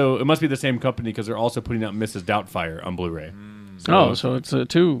it must be the same company because they're also putting out Mrs. Doubtfire on Blu-ray. So it's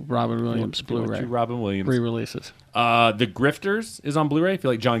two Robin Williams Blu-ray. Two Robin Williams re-releases. The Grifters is on Blu-ray. If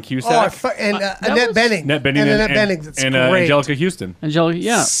you like John Cusack. And Annette Bening. Annette Bening and Angelica Houston.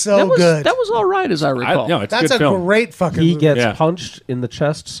 So good. That was all right, as I recall. That's a great fucking He movie. gets punched in the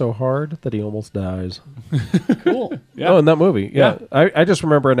chest so hard that he almost dies. Cool. Oh, in that movie. Yeah. I just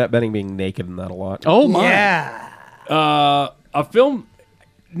remember Annette Bening being naked in that a lot. Oh, my. Yeah. A film...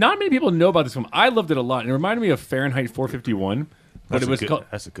 Not many people know about this film. I loved it a lot. It reminded me of Fahrenheit 451. But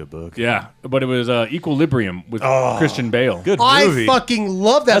That's a good book. Yeah, but it was Equilibrium with Christian Bale. Good movie. I fucking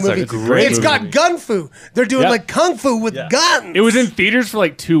love that movie. It's got gun fu. They're doing like kung fu with guns. It was in theaters for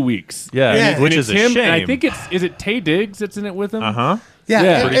like 2 weeks. Yeah. Which is a him, shame. And I think is it Taye Diggs that's in it with him? Uh-huh.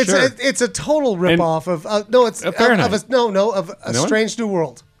 Yeah, it's a total ripoff of A Strange New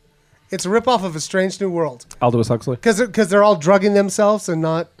World. It's a ripoff of A Strange New World. Aldous Huxley. Because they're all drugging themselves and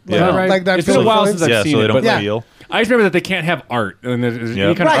not like that. It's been a while since I've seen so they it. don't But feel. I just remember that they can't have art. And if there's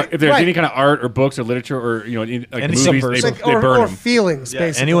any kind of art or books or literature or movies, they burn or them. feelings,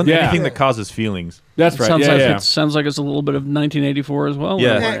 basically. Anything that causes feelings. That's right. Sounds like it's a little bit of 1984 as well.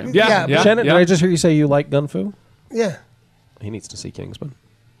 Shannon, did I just hear you say you like gun fu? Yeah. He needs to see Kingsman.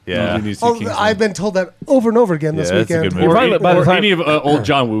 Yeah. I've been told that over and over again this weekend. Or any of old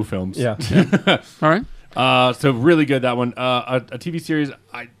John Woo films. Yeah. All right. So really good, that one. A TV series,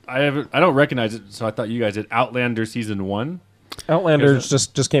 I don't recognize it, so I thought you guys did. Outlander Season 1. Outlander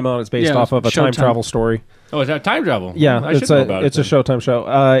just came out. It's based off of a time travel story. Oh, is that time travel? Yeah, I should know about it's a Showtime show.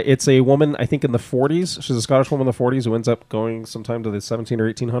 It's a woman, I think in the 40s. She's a Scottish woman in the 40s who ends up going sometime to the 17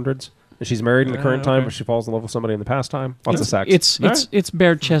 or 1800s. And she's married in the current time, but she falls in love with somebody in the past time. Lots of sex. It's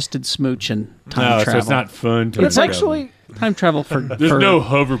bare-chested smooching time travel. So it's not fun. It's actually time travel for. There's no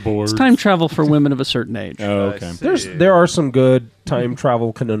hoverboard. It's time travel for women of a certain age. Oh, okay. There are some good time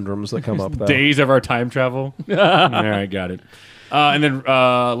travel conundrums that come up. Though. Days of our time travel. All right, got it. And then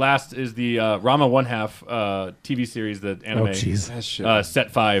last is the Rama One Half TV series, the anime Set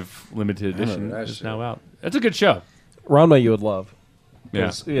 5 limited edition is now out. That's a good show. Rama you would love. Yeah.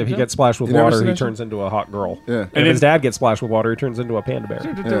 If he gets splashed with water, he turns into a hot girl. Yeah. And if his dad gets splashed with water, he turns into a panda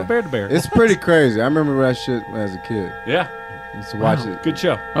bear. It's pretty crazy. I remember that shit as a kid. Yeah. I used to watch it. Good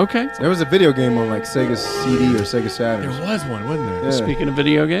show. Okay. There was a video game on like Sega CD or Sega Saturn. There was one, wasn't there? Yeah. Speaking of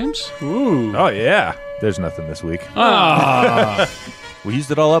video games. Ooh. Oh, yeah. There's nothing this week. We used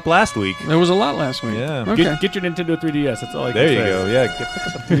it all up last week. There was a lot last week. Yeah. Okay. Get your Nintendo 3DS. That's all I can There say. you go. Yeah. Pick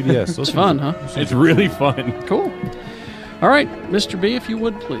up the 3DS. It's fun, huh? It's really fun. Cool. All right, Mr. B, if you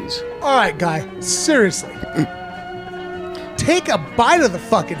would, please. All right, guy. Seriously. Take a bite of the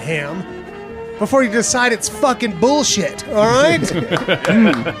fucking ham before you decide it's fucking bullshit. All right?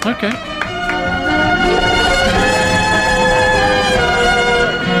 Okay.